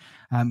UK,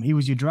 he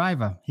was your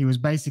driver. He was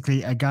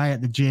basically a guy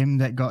at the gym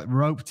that got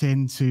roped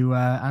into,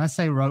 and I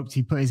say roped,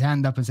 he put his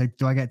hand up and said,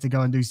 do I get to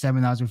go and do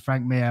seminars with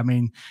Frank Mir? I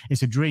mean,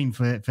 it's a dream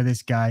for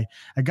this guy.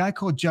 A guy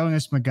called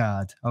Jonas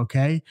Magard,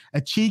 okay?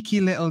 A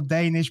cheeky little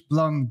Danish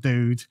blonde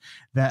dude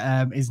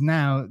that is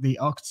now the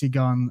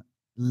OKTAGON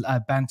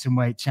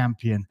bantamweight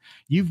champion.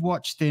 You've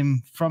watched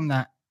him from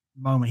that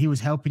moment. He was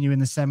helping you in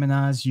the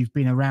seminars. You've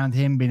been around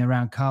him, been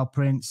around Carl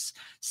Prince,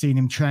 seen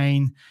him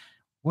train.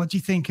 What do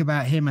you think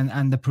about him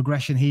and the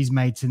progression he's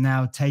made to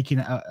now taking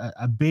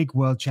a big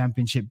world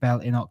championship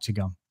belt in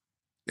OKTAGON?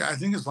 Yeah, I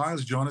think as long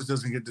as Jonas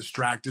doesn't get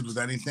distracted with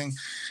anything,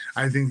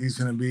 I think he's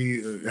going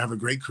to have a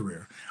great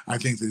career. I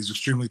think that he's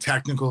extremely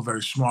technical,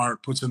 very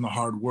smart, puts in the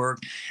hard work.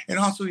 And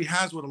also he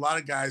has what a lot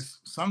of guys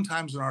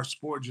sometimes in our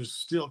sport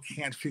just still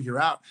can't figure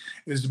out,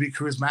 is to be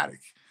charismatic.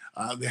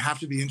 They have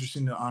to be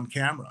interesting on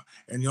camera,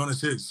 and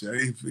Jonas is.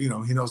 He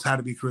knows how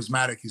to be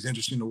charismatic. He's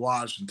interesting to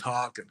watch and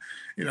talk,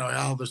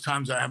 and there's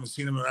times I haven't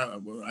seen him.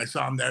 I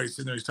saw him there. He's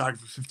sitting there. He's talking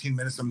for 15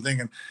 minutes. I'm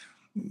thinking,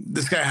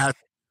 this guy has.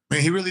 I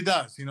mean, he really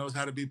does. He knows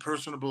how to be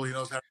personable. He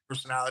knows how to have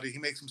personality. He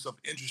makes himself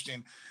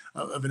interesting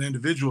of an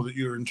individual that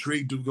you're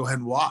intrigued to go ahead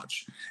and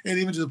watch. And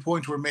even to the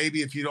point where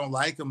maybe if you don't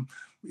like him,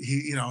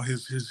 he,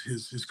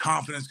 his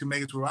confidence can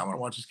make it to where I want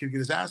to watch this kid get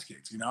his ass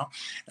kicked,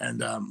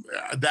 and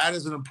that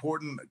is an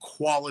important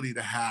quality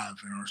to have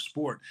in our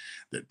sport,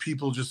 that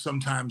people just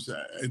sometimes,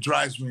 it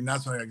drives me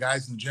nuts. Like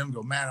guys in the gym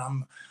go,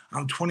 man,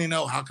 I'm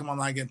 20-0. How come I'm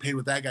not getting paid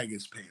what that guy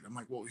gets paid? I'm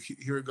like, well,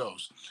 here it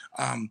goes.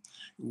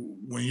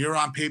 When you're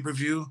on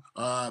pay-per-view,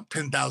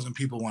 10,000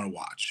 people want to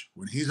watch.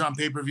 When he's on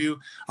pay-per-view,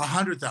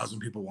 100,000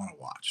 people want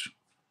to watch.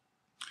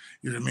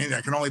 You know what I mean? I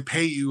can only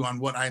pay you on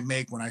what I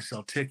make when I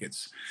sell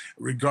tickets,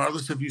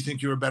 regardless if you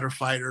think you're a better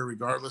fighter,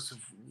 regardless of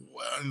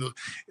what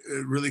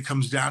it really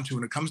comes down to.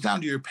 When it comes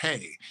down to your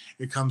pay,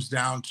 it comes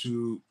down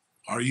to,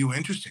 are you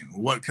interesting?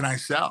 What can I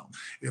sell?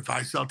 If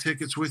I sell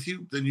tickets with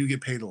you, then you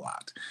get paid a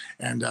lot.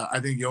 And I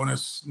think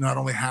Jonas not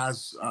only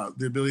has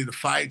the ability to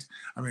fight,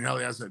 I mean, hell,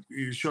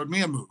 he showed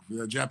me a move,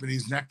 the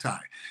Japanese necktie.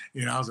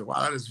 I was like, wow,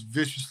 that is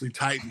viciously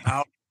tight and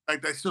powerful.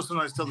 Like, I still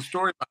sometimes tell the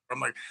story about it. I'm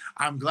like,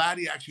 I'm glad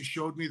he actually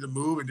showed me the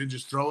move and didn't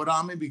just throw it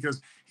on me,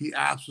 because he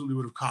absolutely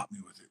would have caught me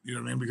with it. You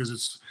know what I mean? Because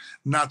it's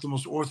not the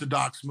most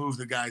orthodox move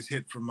that guys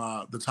hit from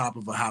the top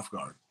of a half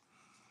guard.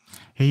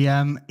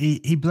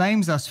 He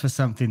blames us for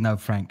something though,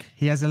 Frank.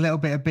 He has a little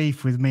bit of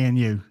beef with me and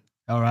you,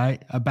 all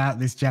right, about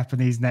this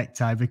Japanese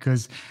necktie,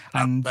 because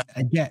we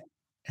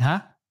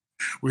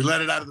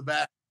let it out of the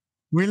bag.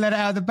 We let it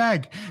out of the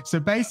bag. So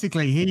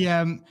basically, he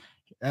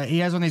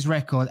has on his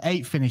record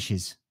 8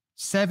 finishes.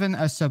 7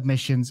 are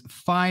submissions.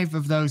 5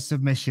 of those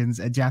submissions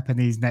are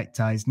Japanese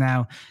neckties.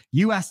 Now,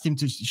 you asked him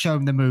to show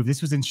him the move.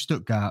 This was in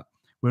Stuttgart.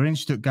 We're in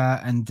Stuttgart,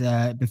 and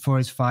before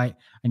his fight,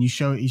 and he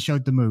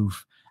showed the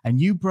move,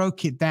 and you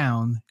broke it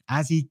down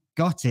as he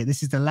got it.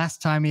 This is the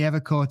last time he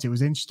ever caught it. It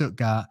was in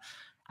Stuttgart.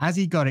 As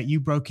he got it, you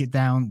broke it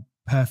down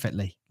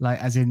perfectly,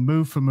 like as in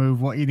move for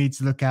move, what you need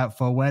to look out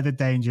for, where the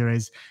danger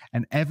is.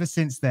 And ever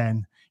since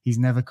then, he's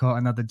never caught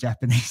another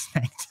Japanese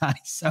necktie.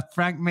 So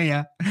Frank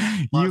Mir,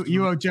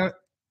 you owe Joe.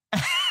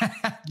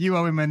 You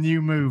owe him a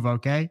new move,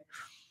 okay?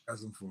 All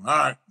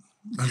right,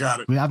 I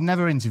got it. I've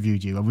never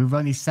interviewed you. We've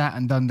only sat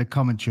and done the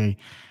commentary.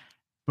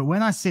 But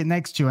when I sit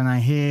next to you and I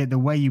hear the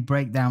way you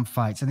break down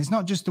fights, and it's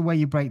not just the way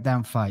you break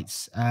down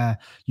fights,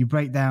 you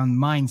break down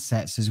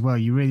mindsets as well.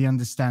 You really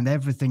understand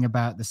everything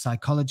about the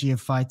psychology of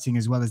fighting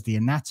as well as the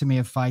anatomy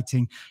of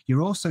fighting.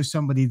 You're also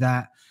somebody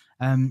that,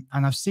 and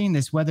I've seen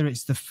this, whether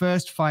it's the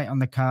first fight on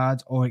the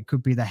card or it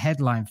could be the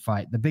headline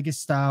fight, the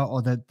biggest star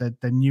or the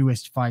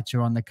newest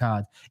fighter on the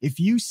card. If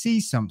you see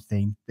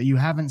something that you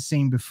haven't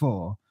seen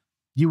before,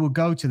 you will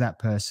go to that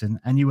person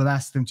and you will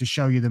ask them to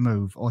show you the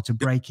move or to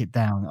break it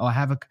down or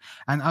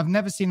and I've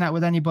never seen that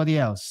with anybody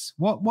else.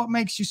 What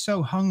makes you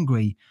so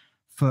hungry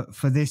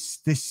for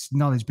this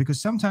knowledge? Because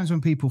sometimes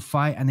when people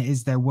fight and it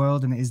is their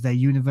world and it is their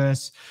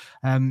universe,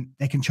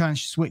 they can try and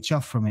switch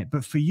off from it.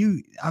 But for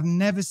you, I've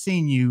never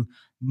seen you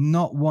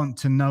not want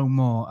to know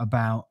more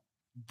about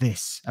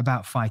this,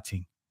 about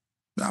fighting.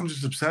 I'm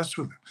just obsessed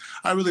with it.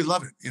 I really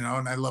love it, and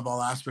I love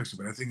all aspects of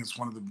it. I think it's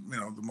one of the,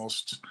 the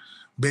most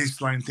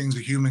baseline things a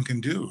human can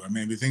do. I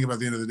mean, if you think about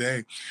the end of the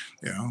day,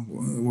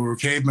 when we were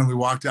cavemen, we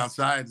walked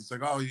outside. It's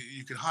like, oh,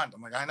 you can hunt.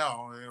 I'm like, I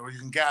know, or you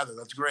can gather.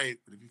 That's great.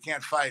 But if you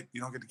can't fight, you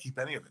don't get to keep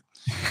any of it.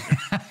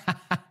 You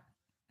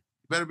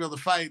better be able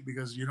to fight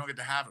because you don't get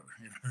to have it.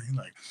 You know what I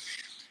mean?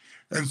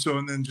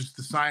 And then just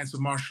the science of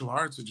martial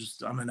arts,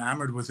 I'm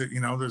enamored with it,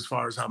 as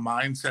far as how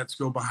mindsets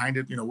go behind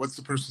it. What's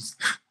the person's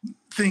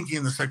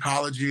thinking, the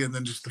psychology, and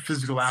then just the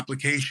physical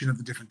application of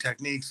the different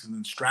techniques and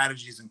then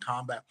strategies in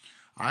combat.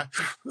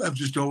 I've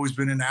just always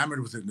been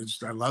enamored with it. And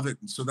I love it.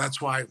 And so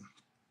that's why,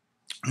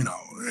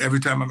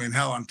 every time I'm in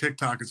hell on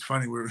TikTok, it's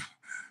funny.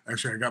 I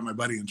got my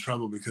buddy in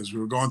trouble because we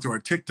were going through our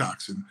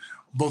TikToks and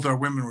both our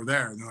women were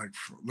there. And they're like,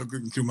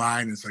 looking through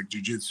mine, it's like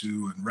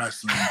jujitsu and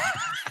wrestling.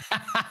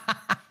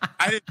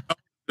 I didn't know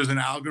there's an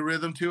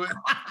algorithm to it.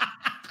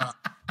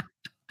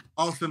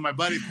 All of a sudden, my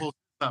buddy pulls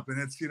up, and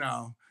it's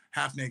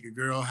half naked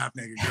girl, half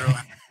naked girl,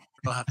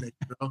 half naked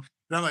girl.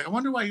 And I'm like, I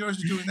wonder why yours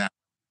is doing that.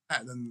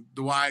 And then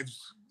the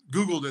wives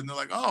Googled it, and they're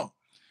like, oh,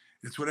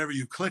 it's whatever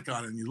you click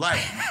on and you like.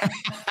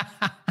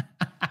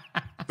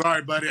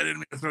 Sorry, buddy, I didn't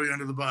mean to throw you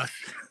under the bus.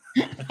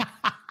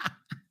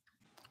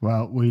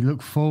 Well, we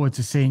look forward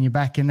to seeing you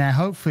back in there,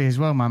 hopefully as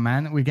well, my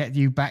man. We get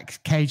you back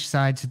cage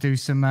side to do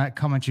some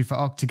commentary for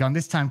Octagon.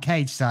 This time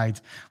cage side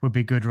would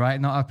be good, right?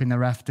 Not up in the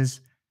rafters.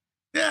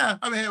 Yeah,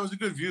 I mean, it was a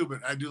good view, but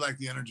I do like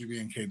the energy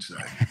being cage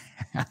side.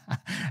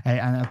 Hey,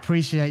 and I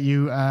appreciate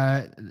you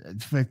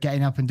for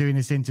getting up and doing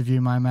this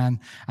interview, my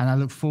man. And I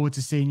look forward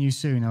to seeing you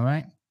soon, all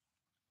right?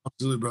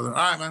 Absolutely, brother.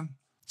 All right, man.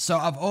 So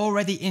I've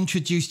already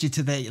introduced you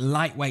to the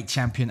lightweight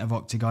champion of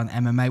Octagon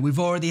MMA. We've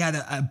already had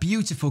a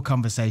beautiful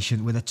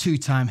conversation with a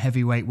two-time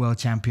heavyweight world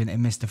champion in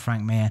Mr.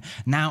 Frank Mir.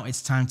 Now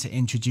it's time to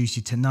introduce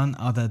you to none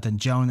other than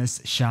Jonas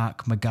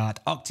Shark Magard,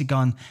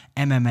 Octagon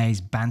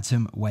MMA's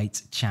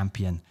bantamweight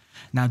champion.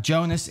 Now,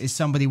 Jonas is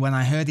somebody, when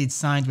I heard he'd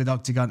signed with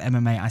Octagon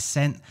MMA, I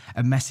sent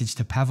a message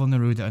to Pavel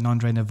Neruda and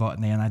Andre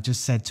Novotny, and I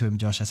just said to him,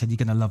 Josh, I said, you're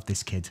going to love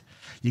this kid.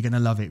 You're going to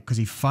love it because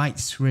he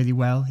fights really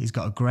well. He's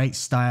got a great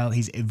style.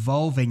 He's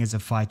evolving as a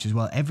fighter as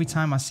well. Every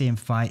time I see him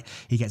fight,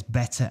 he gets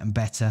better and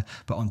better.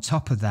 But on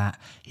top of that,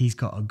 he's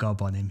got a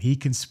gob on him. He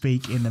can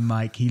speak in the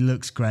mic. He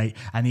looks great,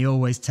 and he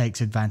always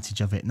takes advantage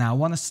of it. Now, I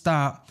want to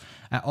start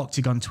at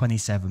Octagon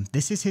 27.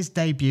 This is his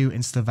debut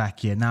in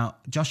Slovakia. Now,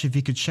 Josh, if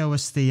you could show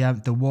us the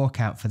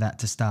walkout for that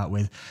to start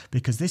with,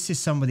 because this is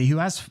somebody who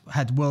has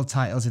had world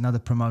titles in other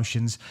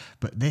promotions,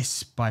 but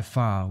this by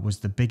far was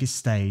the biggest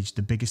stage,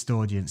 the biggest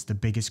audience, the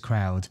biggest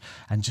crowd,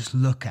 and just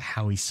look at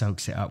how he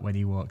soaks it up when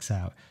he walks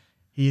out.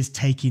 He is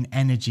taking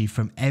energy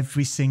from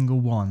every single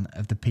one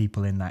of the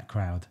people in that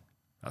crowd.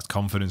 That's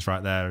confidence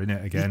right there, isn't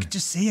it, again? You can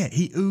just see it.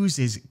 He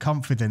oozes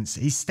confidence.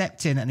 He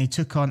stepped in and he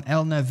took on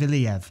Elner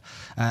Viliev.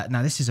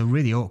 Now, this is a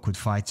really awkward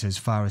fighter as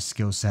far as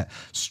skill set.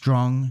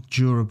 Strong,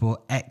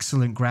 durable,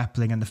 excellent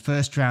grappling. And the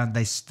first round,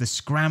 the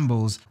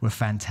scrambles were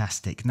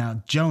fantastic.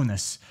 Now,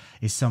 Jonas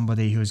is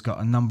somebody who has got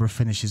a number of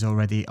finishes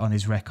already on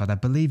his record. I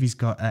believe he's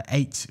got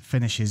 8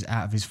 finishes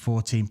out of his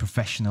 14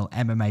 professional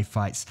MMA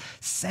fights.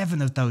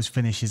 7 of those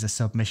finishes are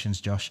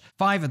submissions, Josh.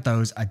 5 of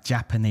those are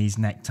Japanese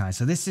neckties.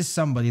 So this is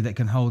somebody that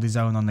can hold his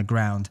own on the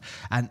ground.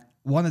 And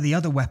one of the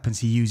other weapons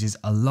he uses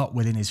a lot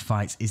within his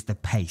fights is the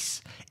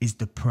pace, is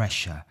the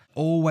pressure.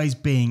 Always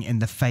being in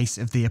the face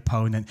of the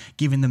opponent,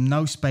 giving them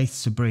no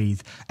space to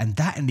breathe. And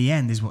that in the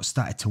end is what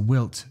started to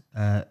wilt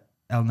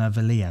Elner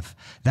Viliev.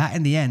 That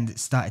in the end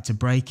started to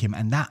break him,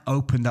 and that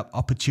opened up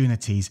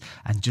opportunities.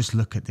 And just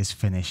look at this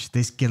finish,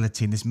 this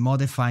guillotine, this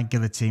modified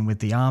guillotine with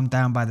the arm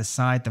down by the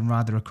side and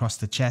rather across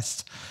the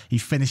chest. He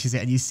finishes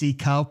it, and you see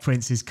Carl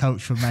Prince, his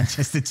coach from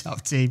Manchester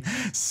Top Team,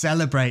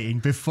 celebrating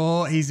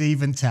before he's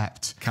even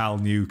tapped. Carl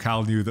knew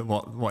that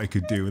what he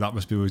could do. That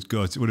must be one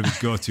of his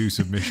go-to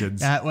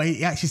submissions. Well,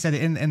 he actually said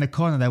it in the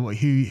corner there.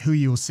 Who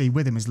you'll see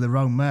with him is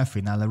Lerone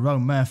Murphy. Now,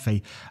 Lerone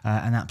Murphy,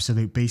 an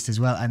absolute beast as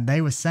well. And they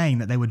were saying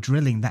that they were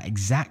drilling that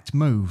exact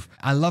move.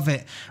 I love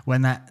it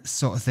when that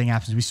sort of thing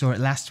happens. We saw it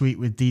last week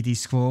with Didi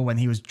Skor when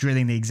he was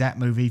drilling the exact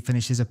move he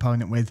finished his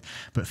opponent with.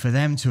 But for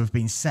them to have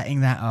been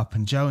setting that up,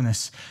 and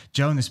Jonas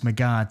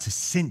Magard to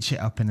cinch it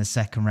up in the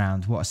second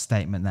round, what a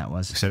statement that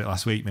was. I said it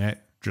last week, mate.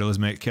 Drillers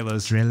make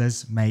killers.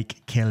 Drillers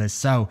make killers.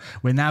 So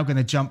we're now going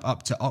to jump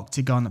up to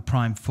Octagon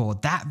Prime 4.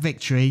 That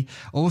victory,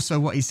 also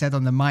what he said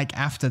on the mic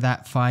after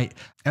that fight,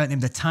 earned him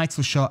the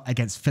title shot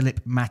against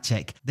Filip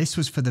Maček. This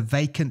was for the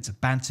vacant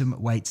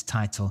bantamweight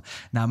title.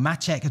 Now,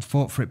 Maček had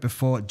fought for it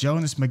before.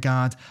 Jonas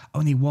Magard,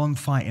 only one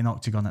fight in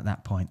Octagon at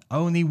that point.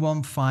 Only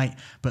one fight,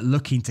 but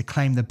looking to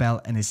claim the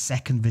belt in his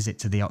second visit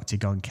to the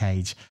Octagon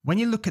cage. When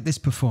you look at this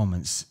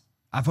performance,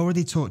 I've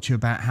already talked to you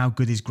about how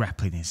good his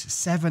grappling is.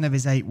 7 of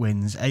his 8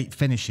 wins, 8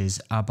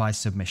 finishes are by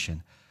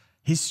submission.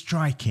 His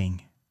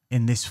striking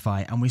in this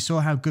fight, and we saw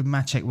how good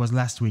Maciek was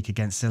last week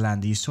against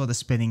Zelander. You saw the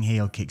spinning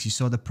heel kicks, you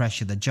saw the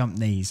pressure, the jump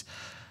knees.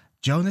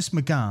 Jonas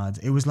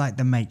Magard, it was like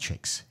the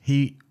Matrix.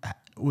 He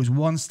was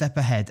one step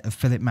ahead of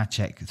Filip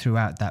Maciek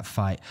throughout that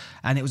fight.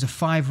 And it was a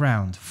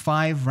 5-round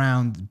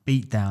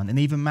beatdown. And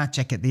even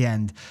Maciek at the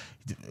end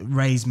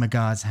raised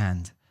Magard's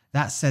hand.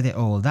 That said it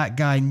all. That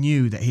guy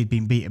knew that he'd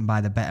been beaten by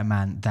the better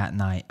man that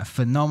night. A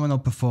phenomenal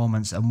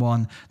performance, and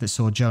one that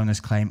saw Jonas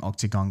claim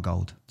Octagon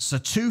gold. So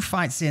 2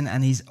 fights in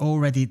and he's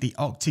already the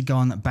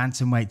Octagon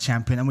bantamweight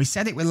champion. And we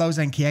said it with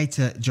Lozan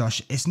Kieta,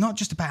 Josh. It's not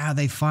just about how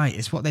they fight.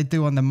 It's what they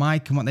do on the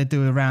mic and what they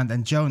do around.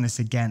 And Jonas,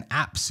 again,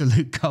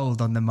 absolute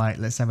gold on the mic.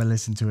 Let's have a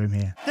listen to him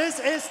here.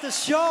 This is the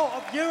show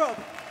of Europe.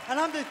 And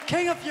I'm the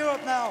king of Europe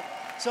now.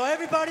 So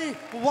everybody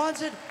who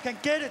wants it can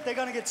get it. They're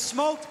going to get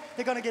smoked.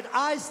 They're going to get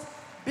iced.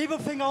 People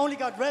think I only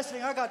got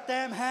wrestling. I got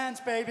damn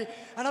hands, baby.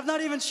 And I've not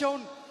even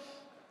shown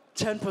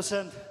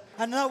 10%.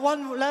 And now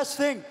one last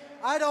thing.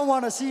 I don't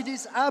want to see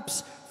these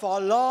abs for a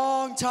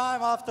long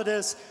time after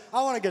this.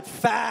 I want to get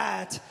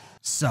fat.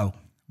 So,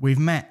 we've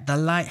met the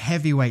light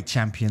heavyweight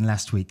champion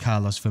last week,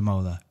 Carlos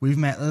Vermola. We've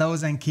met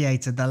Lozan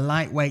Kieta, the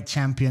lightweight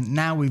champion.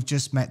 Now we've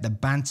just met the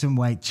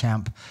bantamweight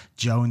champ,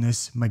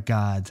 Jonas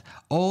Magard.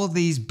 All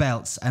these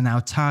belts are now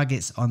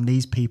targets on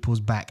these people's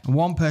back.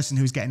 One person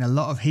who's getting a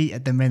lot of heat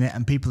at the minute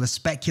and people are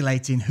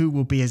speculating who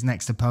will be his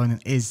next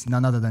opponent is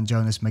none other than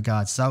Jonas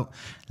Magard. So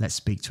let's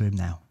speak to him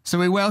now. So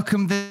we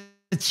welcome the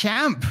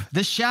champ,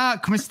 the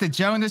shark, Mr.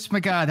 Jonas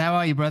Magard. How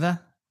are you, brother?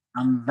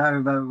 I'm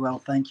very, very well.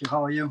 Thank you.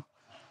 How are you?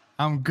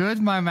 I'm good,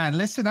 my man.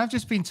 Listen, I've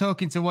just been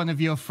talking to one of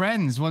your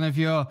friends, one of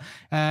your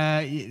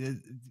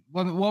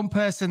one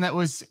person that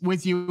was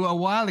with you a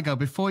while ago,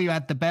 before you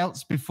had the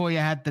belts, before you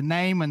had the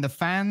name and the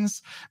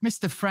fans,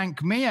 Mr.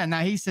 Frank Mir. Now,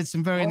 he said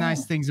some very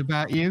nice things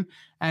about you.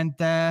 And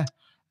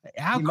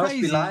how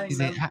crazy is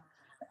it?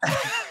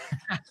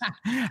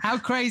 How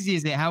crazy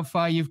is it how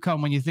far you've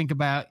come when you think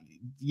about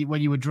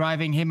when you were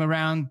driving him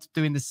around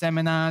doing the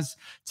seminars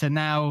to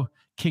now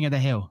King of the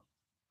Hill?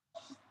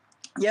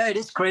 Yeah, it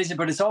is crazy,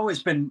 but it's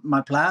always been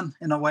my plan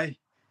in a way.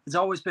 It's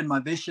always been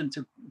my vision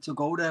to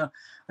go there.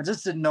 I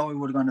just didn't know it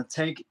was going to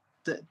take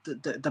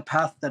the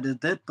path that it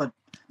did, but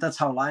that's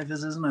how life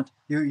is, isn't it?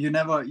 You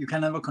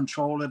can never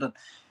control it. And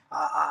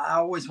I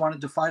always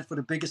wanted to fight for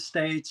the biggest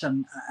stage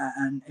and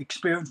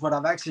experience what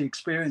I'm actually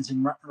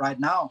experiencing right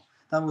now.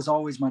 That was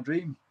always my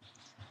dream.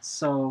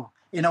 So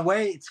in a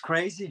way, it's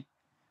crazy,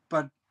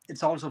 but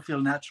it's also feel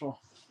natural.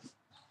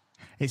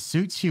 It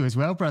suits you as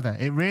well, brother.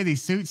 It really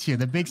suits you.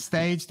 The big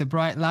stage, the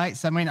bright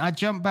lights. I mean, I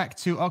jump back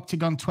to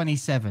Octagon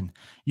 27,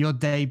 your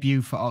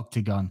debut for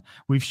Octagon.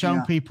 We've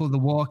shown people the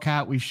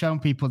walkout. We've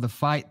shown people the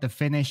fight, the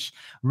finish,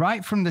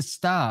 right from the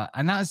start.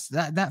 And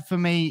that for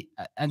me,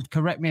 and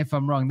correct me if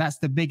I'm wrong, that's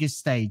the biggest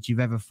stage you've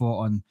ever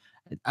fought on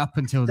up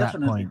until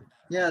that point.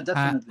 Yeah,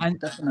 definitely.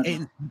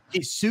 Definitely.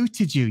 It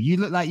suited you. You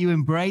look like you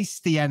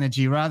embraced the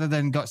energy rather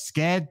than got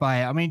scared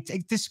by it. I mean,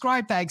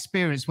 describe that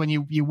experience when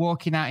you're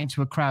walking out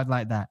into a crowd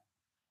like that.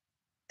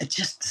 It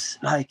just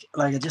like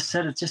I just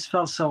said, it just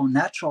felt so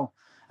natural,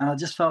 and I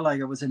just felt like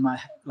it was in my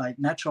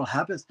natural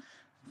habits.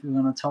 If you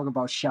want to talk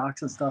about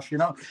sharks and stuff,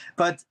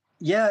 But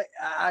yeah,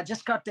 I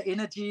just got the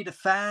energy, the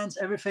fans,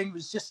 everything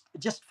was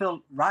it just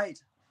felt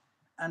right,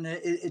 and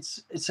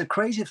it's a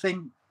crazy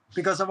thing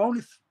because I've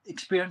only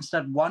experienced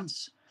that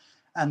once,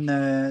 and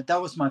that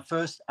was my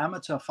first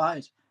amateur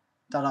fight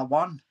that I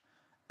won.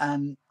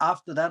 And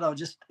after that,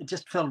 it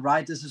just felt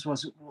right. This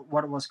was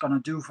what I was going to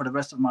do for the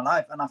rest of my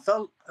life. And I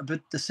felt a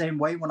bit the same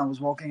way when I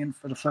was walking in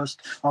for the first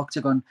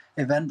Octagon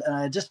event. And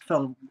I just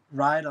felt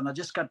right. And I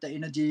just got the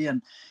energy.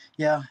 And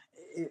yeah,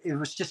 it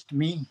was just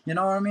me. You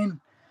know what I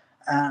mean?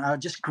 And I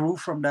just grew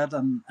from that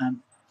and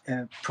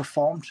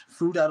performed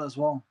through that as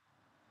well.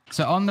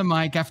 So on the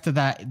mic after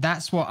that,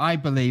 that's what I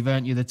believe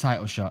earned you the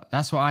title shot.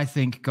 That's what I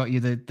think got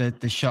you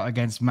the shot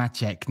against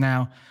Maciek.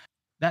 Now,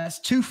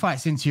 that's 2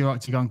 fights into your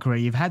Octagon career.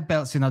 You've had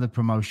belts in other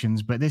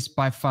promotions, but this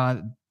by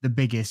far the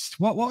biggest.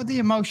 What were the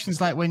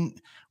emotions like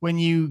when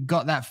you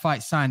got that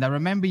fight signed? I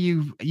remember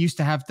you used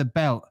to have the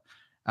belt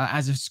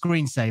as a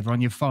screensaver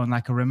on your phone,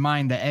 like a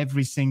reminder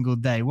every single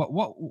day.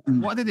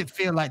 What did it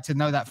feel like to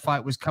know that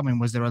fight was coming?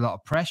 Was there a lot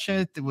of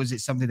pressure? Was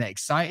it something that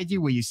excited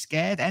you? Were you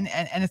scared? And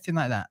anything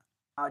like that?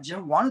 I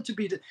just wanted to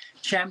be the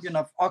champion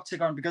of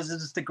Octagon because it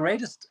is the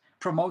greatest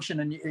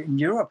promotion in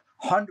Europe,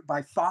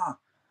 by far,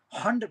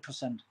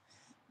 100%.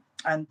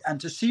 And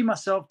to see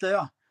myself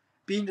there,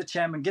 being the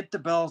champion, get the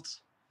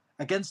belt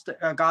against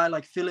a guy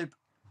like Filip,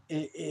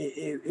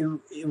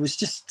 it was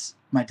just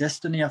my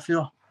destiny, I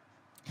feel.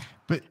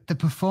 But the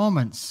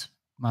performance,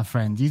 my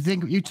friend,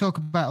 you talk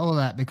about all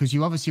that because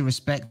you obviously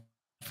respect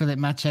Filip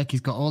Maciek.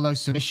 He's got all those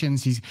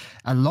submissions. He's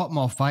a lot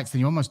more fights than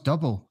you, almost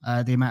double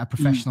the amount of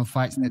professional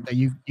fights that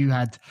you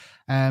had.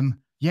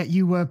 Yet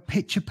you were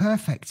picture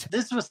perfect.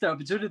 This was the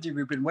opportunity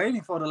we've been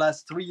waiting for the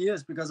last 3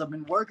 years because I've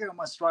been working on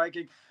my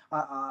striking.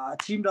 I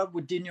teamed up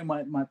with Dino,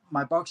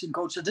 my boxing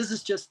coach. So this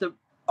is just the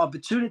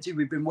opportunity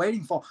we've been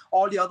waiting for.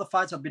 All the other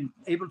fights I've been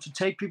able to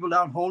take people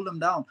down, hold them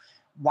down.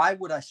 Why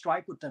would I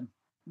strike with them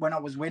when I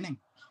was winning,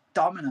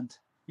 dominant?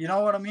 You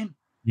know what I mean?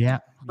 Yeah.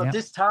 But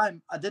this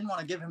time I didn't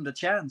want to give him the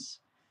chance.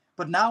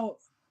 But now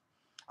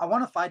I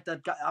want to fight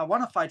that guy. I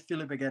want to fight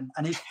Philip again,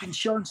 and he's been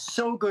showing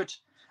so good,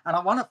 and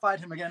I want to fight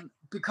him again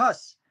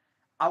because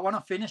I want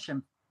to finish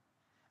him,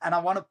 and I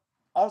want to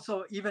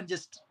also even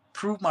just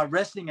prove my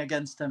wrestling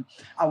against him.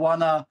 I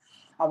wanna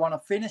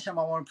finish him.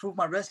 I want to prove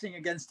my wrestling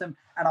against him,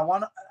 and I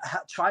want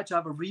to try to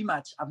have a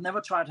rematch. I've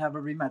never tried to have a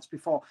rematch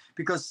before,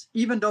 because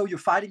even though you're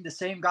fighting the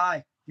same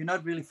guy, you're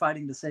not really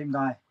fighting the same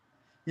guy.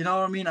 You know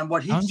what I mean? And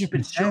what he's 100%.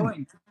 been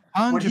showing,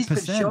 100%. what he's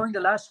been showing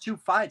the last 2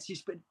 fights,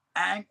 he's been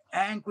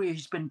angry.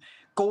 He's been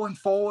going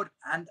forward,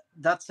 and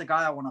that's the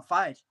guy I want to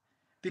fight,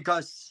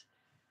 because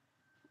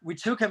we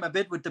took him a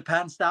bit with the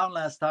pants down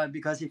last time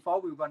because he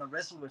thought we were going to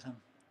wrestle with him.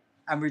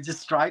 And we just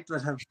striked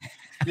with him,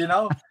 you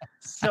know.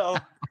 So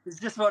it's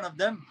just one of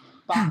them.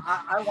 But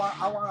I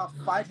want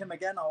to fight him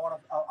again. I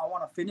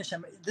want to finish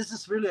him. This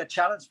is really a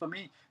challenge for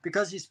me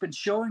because he's been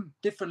showing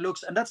different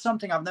looks, and that's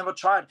something I've never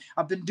tried.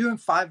 I've been doing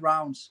 5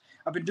 rounds.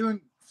 I've been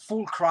doing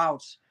full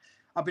crowds.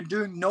 I've been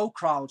doing no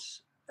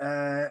crowds.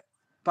 But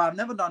I've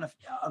never done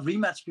a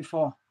rematch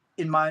before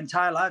in my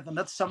entire life, and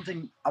that's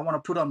something I want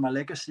to put on my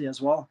legacy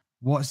as well.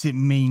 What's it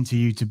mean to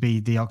you to be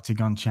the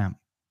Octagon champ?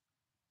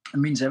 It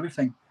means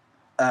everything.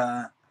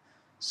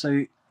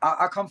 So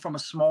I come from a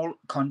small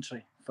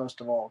country,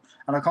 first of all,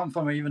 and I come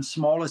from an even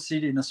smaller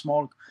city in a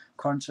small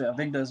country. I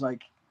think there's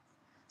like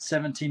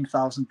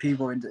 17,000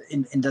 people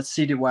in that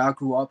city where I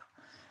grew up,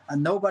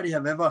 and nobody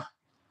have ever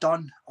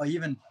done or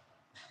even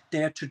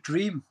dared to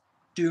dream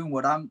doing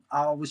what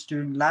I was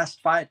doing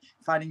last fight,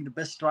 fighting the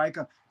best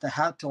striker they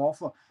had to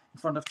offer in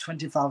front of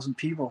 20,000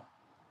 people.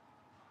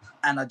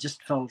 And I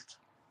just felt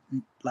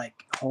like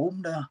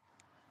home there.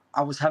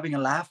 I was having a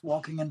laugh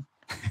walking in.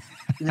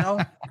 You know,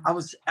 I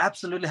was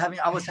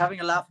having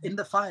a laugh in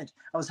the fight.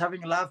 I was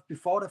having a laugh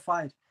before the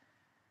fight.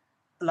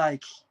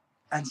 Like,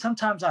 and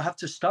sometimes I have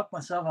to stop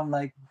myself. I'm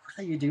like, what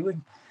are you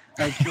doing?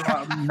 Like, you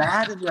are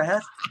mad in your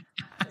head.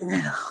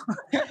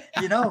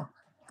 You know,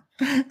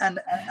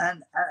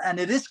 and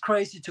it is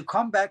crazy to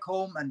come back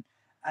home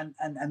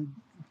and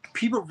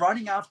people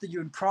running after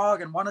you in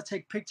Prague and want to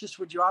take pictures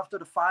with you after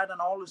the fight and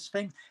all those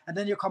things. And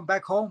then you come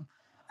back home,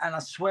 and I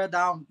swear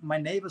down, my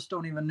neighbors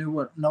don't even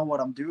know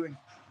what I'm doing.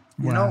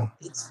 You know,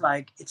 it's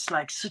like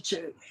such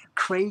a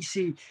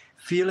crazy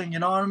feeling. You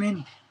know what I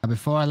mean?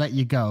 Before I let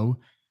you go,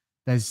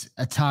 there's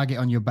a target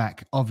on your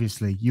back.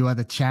 Obviously, you are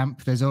the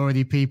champ. There's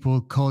already people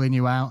calling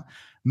you out.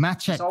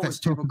 Maciek, always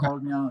people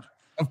calling me out.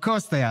 Of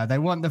course they are. They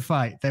want the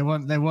fight. They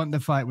want the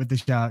fight with the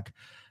Shark.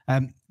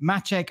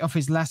 Maciek, off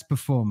his last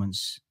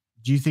performance,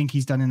 do you think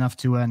he's done enough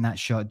to earn that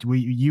shot? Were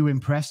you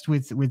impressed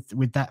with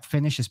that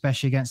finish,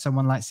 especially against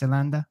someone like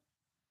Selander?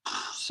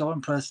 So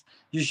impressed.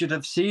 You should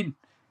have seen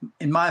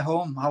in my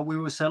home how we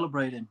were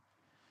celebrating.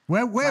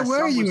 Where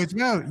were you as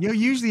well? You're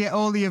usually at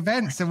all the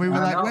events, and we were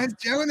like, "Where's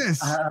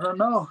Jonas?" I don't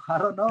know.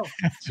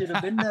 Should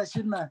have been there,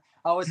 shouldn't I?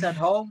 I was at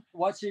home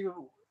watching,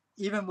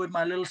 even with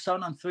my little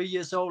son. I'm 3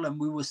 years old, and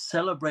we were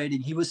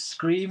celebrating. He was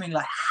screaming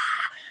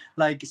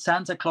like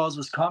Santa Claus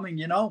was coming,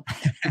 you know,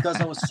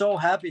 because I was so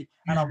happy,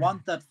 and I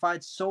want that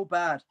fight so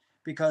bad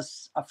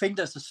because I think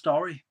there's a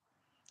story.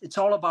 It's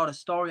all about a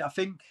story. I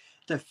think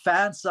the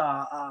fans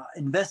are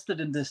invested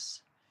in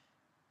this.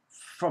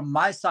 From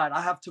my side,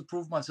 I have to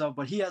prove myself,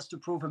 but he has to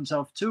prove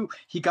himself too.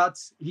 He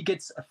gets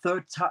a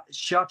third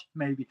shot,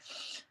 maybe,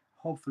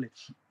 hopefully.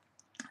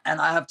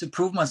 And I have to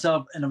prove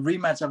myself in a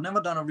rematch. I've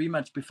never done a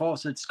rematch before,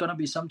 so it's going to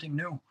be something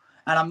new.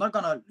 And I'm not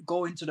going to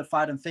go into the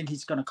fight and think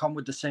he's going to come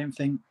with the same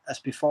thing as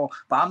before,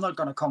 but I'm not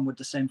going to come with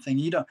the same thing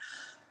either.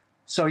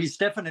 So he's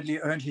definitely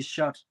earned his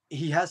shot.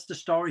 He has the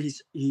story.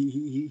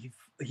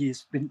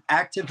 He's been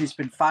active. He's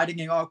been fighting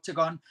in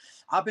Octagon.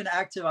 I've been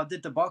active. I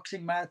did the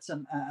boxing match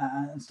and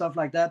stuff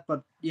like that.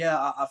 But yeah,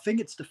 I think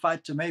it's the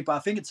fight to make. But I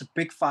think it's a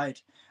big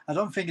fight. I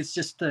don't think it's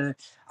just.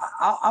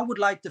 I would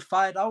like the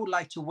fight. I would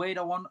like to wait.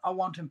 I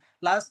want him.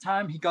 Last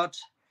time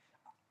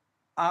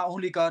I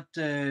only got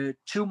 2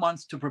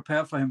 months to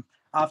prepare for him.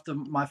 After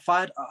my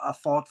fight, I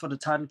fought for the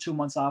title 2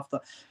 months after,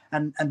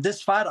 and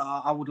this fight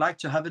I would like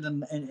to have it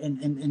in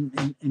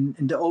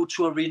the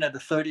O2 Arena the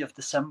 30th of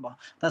December.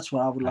 That's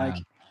what I would like.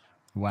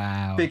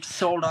 Wow! Big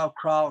sold out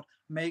crowd.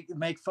 Make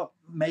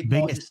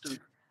more history.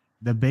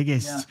 The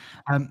biggest.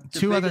 Yeah.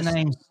 Two other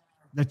names.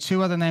 The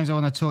 2 other names I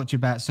want to talk to you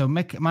about. So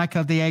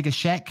Michael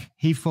Diego-Shek,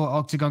 he fought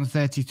Octagon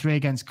 33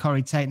 against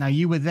Corey Tate. Now,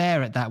 you were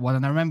there at that one,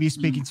 and I remember you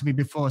speaking to me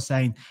before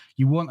saying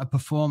you want a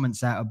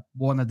performance out of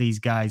one of these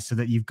guys so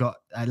that you've got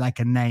like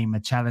a name, a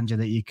challenger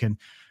that you can...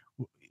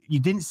 You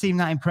didn't seem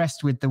that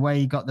impressed with the way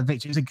he got the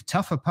victory. It was a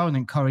tough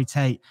opponent, Corey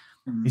Tate.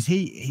 Is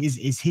he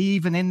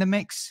even in the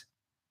mix?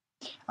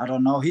 I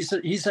don't know. He's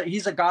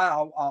a guy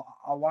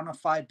I want to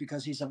fight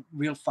because he's a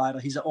real fighter.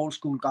 He's an old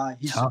school guy.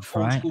 He's tough,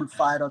 an old right? School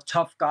fighter,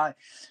 tough guy.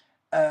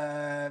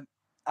 I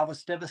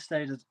was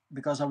devastated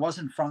because I was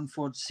in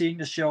Frankfurt seeing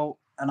the show,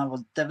 and I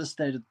was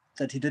devastated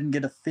that he didn't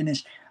get a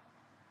finish.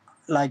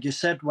 like you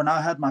said, when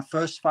I had my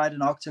first fight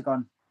in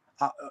Octagon,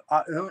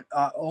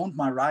 I owned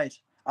my right.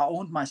 I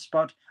owned my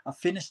spot. I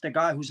finished the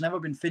guy who's never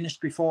been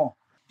finished before.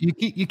 You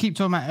keep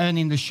talking about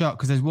earning the shot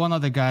because there's one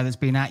other guy that's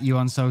been at you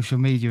on social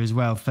media as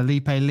well,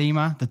 Felipe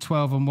Lima, the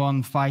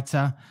 12-1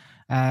 fighter.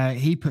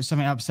 He put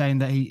something up saying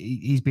that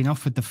he's been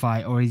offered the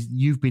fight, or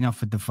you've been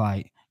offered the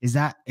fight. Is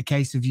that a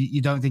case of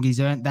you don't think he's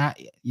earned that?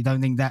 You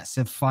don't think that's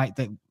a fight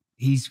that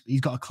he's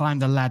got to climb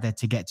the ladder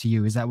to get to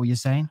you? Is that what you're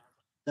saying?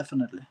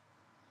 Definitely.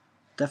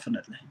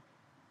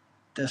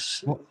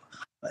 There's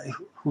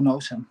who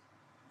knows him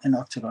in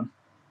Octagon.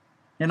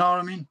 You know what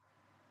I mean?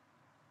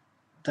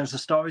 There's a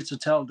story to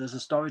tell. There's a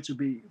story to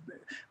be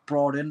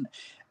brought in.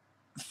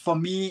 For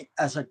me,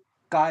 as a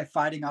guy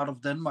fighting out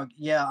of Denmark,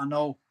 yeah, I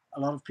know a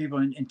lot of people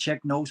in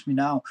Czech knows me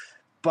now,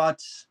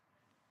 but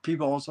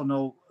people also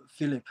know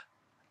Philip.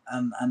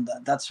 And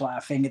that's why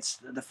I think it's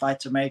the fight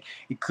to make.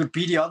 It could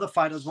be the other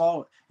fight as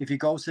well if he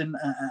goes in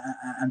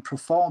and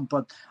perform.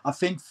 But I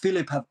think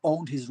Philip have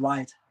owned his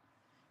right.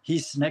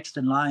 He's next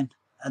in line,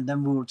 and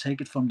then we will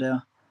take it from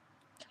there.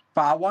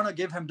 But I want to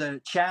give him the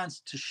chance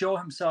to show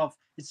himself.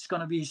 It's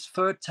going to be his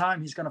third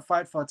time he's going to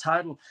fight for a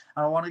title.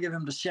 And I want to give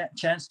him the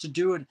chance to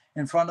do it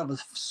in front of a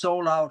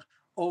sold-out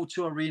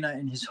O2 arena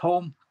in his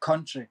home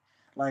country.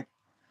 Like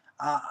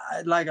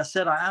I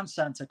said, I am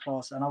Santa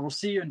Claus, and I will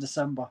see you in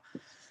December.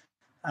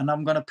 And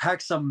I'm going to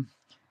pack some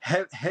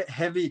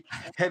heavy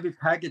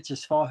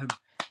packages for him.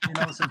 You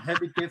know, some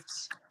heavy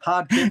gifts,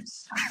 hard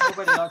gifts.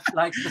 Nobody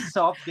likes the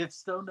soft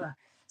gifts, don't they?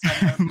 So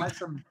I'm going to pack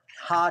some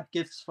hard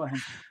gifts for him.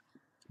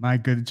 My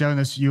good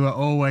Jonas, you are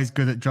always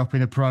good at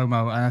dropping a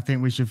promo, and I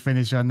think we should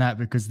finish on that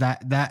because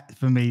that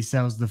for me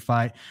sells the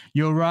fight.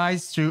 Your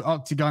rise through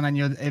Octagon and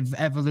your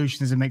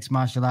evolution as a mixed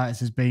martial artist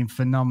has been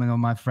phenomenal,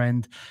 my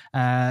friend.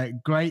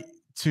 Great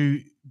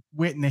to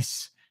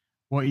witness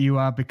what you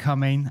are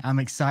becoming. I'm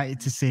excited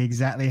to see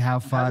exactly how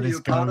far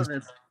this goes.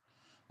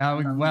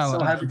 Well,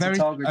 so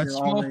a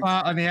small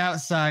part on the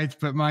outside,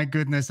 but my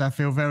goodness, I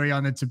feel very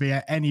honored to be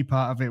at any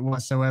part of it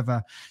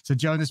whatsoever. So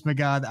Jonas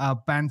Magard, our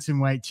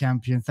bantamweight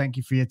champion, thank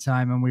you for your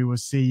time, and we will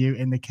see you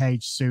in the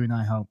cage soon,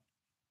 I hope.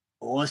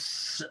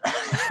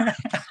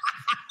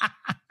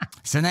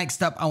 So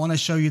next up, I want to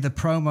show you the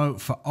promo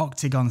for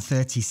Octagon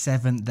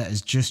 37 that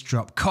has just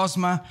dropped.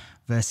 Cosma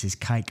versus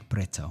Kike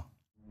Brito.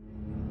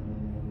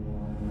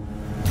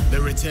 The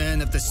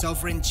return of the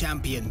sovereign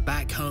champion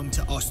back home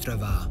to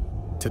Ostrava,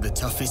 to the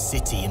toughest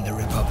city in the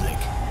Republic.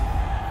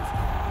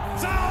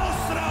 Za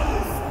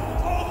Ostravu,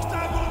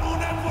 Oktagonu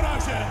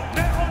neporažen,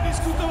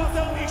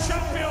 neoddiskutovatelný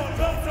šampion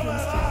welterové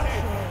váhy.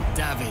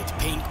 David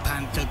Pink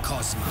Panther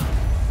Cosma.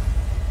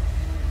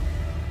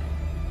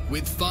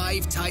 With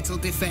 5 title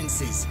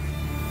defenses.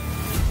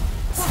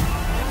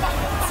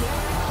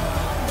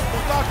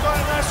 Tak to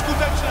je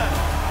neskutečné.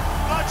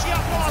 Tlačí a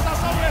kola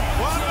zasahuje.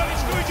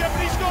 Andeličkoviče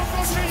blízko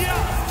ukončení a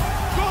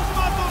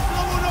Cosma to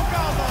znovu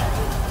dokázal.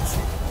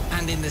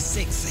 And in the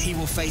 6th, he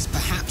will face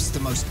perhaps the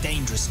most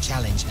dangerous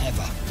challenge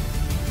ever.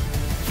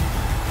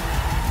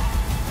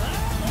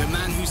 The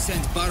man who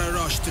sent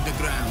Bararoš to the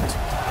ground.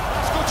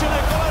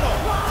 Skočené koleno.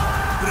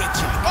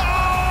 Briček.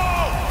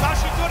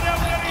 Naši to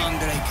neuměli.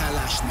 Andrej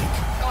Kalašnik.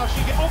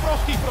 Kalašnik je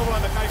obrovský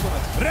problém,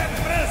 Kajkonec.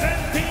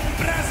 Representing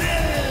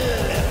Brazil.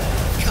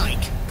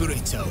 Kike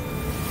Brito.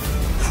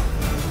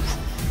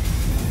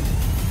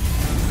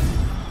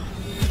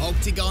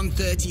 Octagon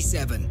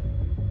 37,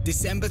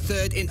 December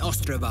 3rd in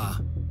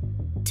Ostrava.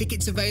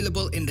 Tickets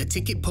available in the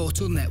Ticket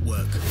Portal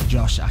network.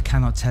 Josh, I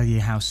cannot tell you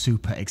how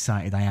super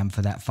excited I am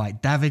for that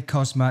fight. David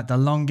Cosma, the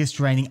longest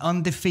reigning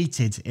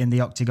undefeated in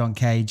the Octagon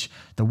cage,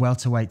 the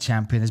welterweight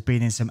champion, has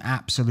been in some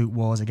absolute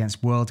wars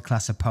against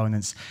world-class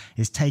opponents,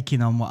 is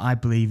taking on what I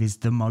believe is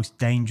the most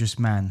dangerous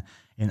man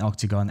in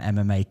Octagon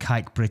MMA,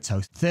 Kike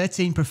Brito.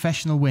 13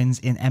 professional wins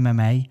in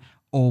MMA,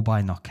 all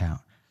by knockout.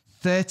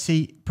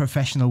 30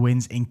 professional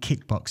wins in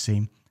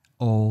kickboxing,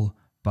 all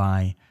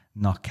by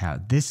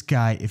knockout. This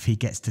guy, if he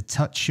gets to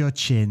touch your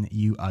chin,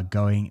 you are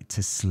going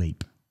to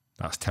sleep.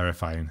 That's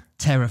terrifying.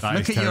 Terrifying.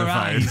 Look at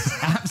terrifying. Your eyes.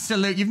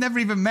 Absolute. You've never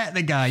even met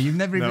the guy. You've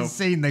never even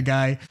seen the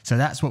guy. So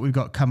that's what we've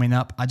got coming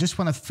up. I just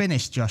want to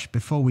finish, Josh,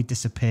 before we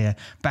disappear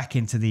back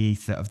into the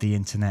ether of the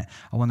internet.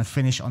 I want to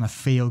finish on a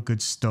feel-good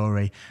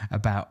story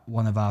about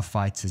one of our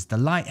fighters, the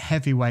light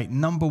heavyweight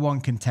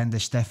 #1 contender,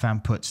 Stefan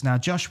Putz. Now,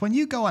 Josh, when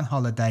you go on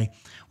holiday,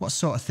 what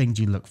sort of thing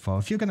do you look for?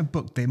 If you're going to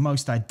book the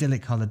most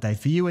idyllic holiday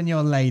for you and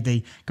your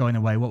lady going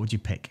away, what would you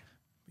pick?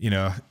 You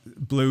know,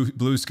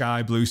 blue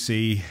sky, blue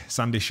sea,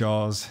 sandy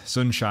shores,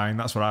 sunshine.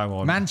 That's what I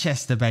want.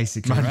 Manchester,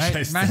 basically,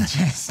 right?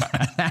 Manchester.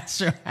 That's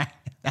right.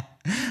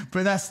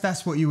 But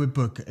that's what you would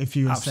book if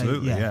you would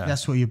Absolutely, say, yeah,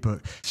 that's what you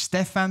book.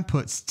 Stefan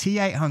Putz,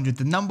 T800,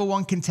 the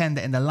 #1 contender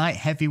in the light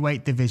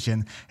heavyweight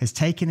division, has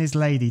taken his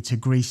lady to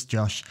Greece,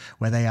 Josh,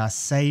 where they are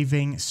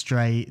saving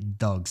stray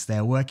dogs. They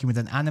are working with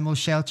an animal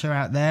shelter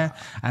out there,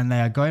 and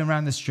they are going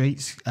around the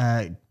streets,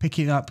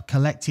 picking up,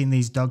 collecting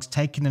these dogs,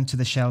 taking them to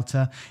the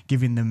shelter,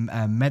 giving them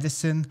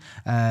medicine,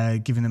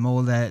 giving them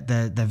all their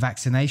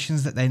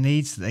vaccinations that they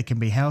need so that they can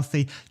be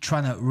healthy,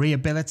 trying to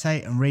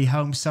rehabilitate and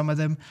rehome some of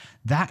them.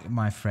 That,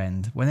 my friend,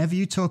 friend, whenever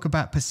you talk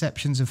about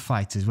perceptions of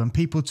fighters, when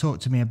people talk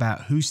to me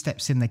about who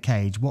steps in the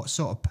cage, what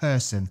sort of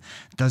person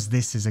does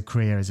this as a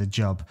career, as a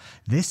job,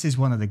 this is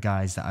one of the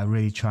guys that I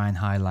really try and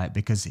highlight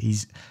because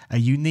he's a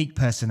unique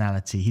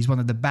personality. He's one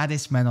of the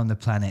baddest men on the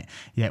planet,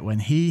 yet when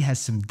he has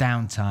some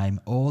downtime,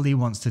 all he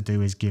wants to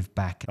do is give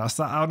back. That's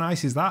that. How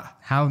nice is that?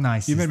 How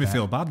nice You is made me that?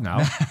 feel bad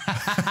now.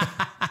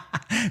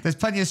 There's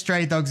plenty of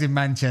stray dogs in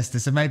Manchester,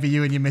 so maybe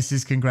you and your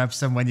missus can grab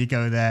some when you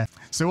go there.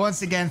 So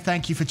once again,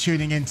 thank you for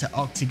tuning in to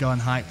Octagon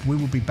Hype. We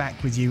will be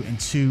back with you in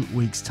 2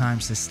 weeks' time,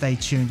 so stay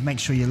tuned. Make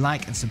sure you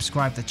like and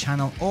subscribe to the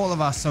channel. All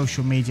of our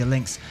social media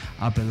links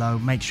are below.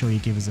 Make sure you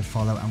give us a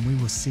follow, and we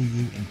will see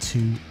you in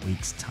 2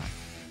 weeks' time.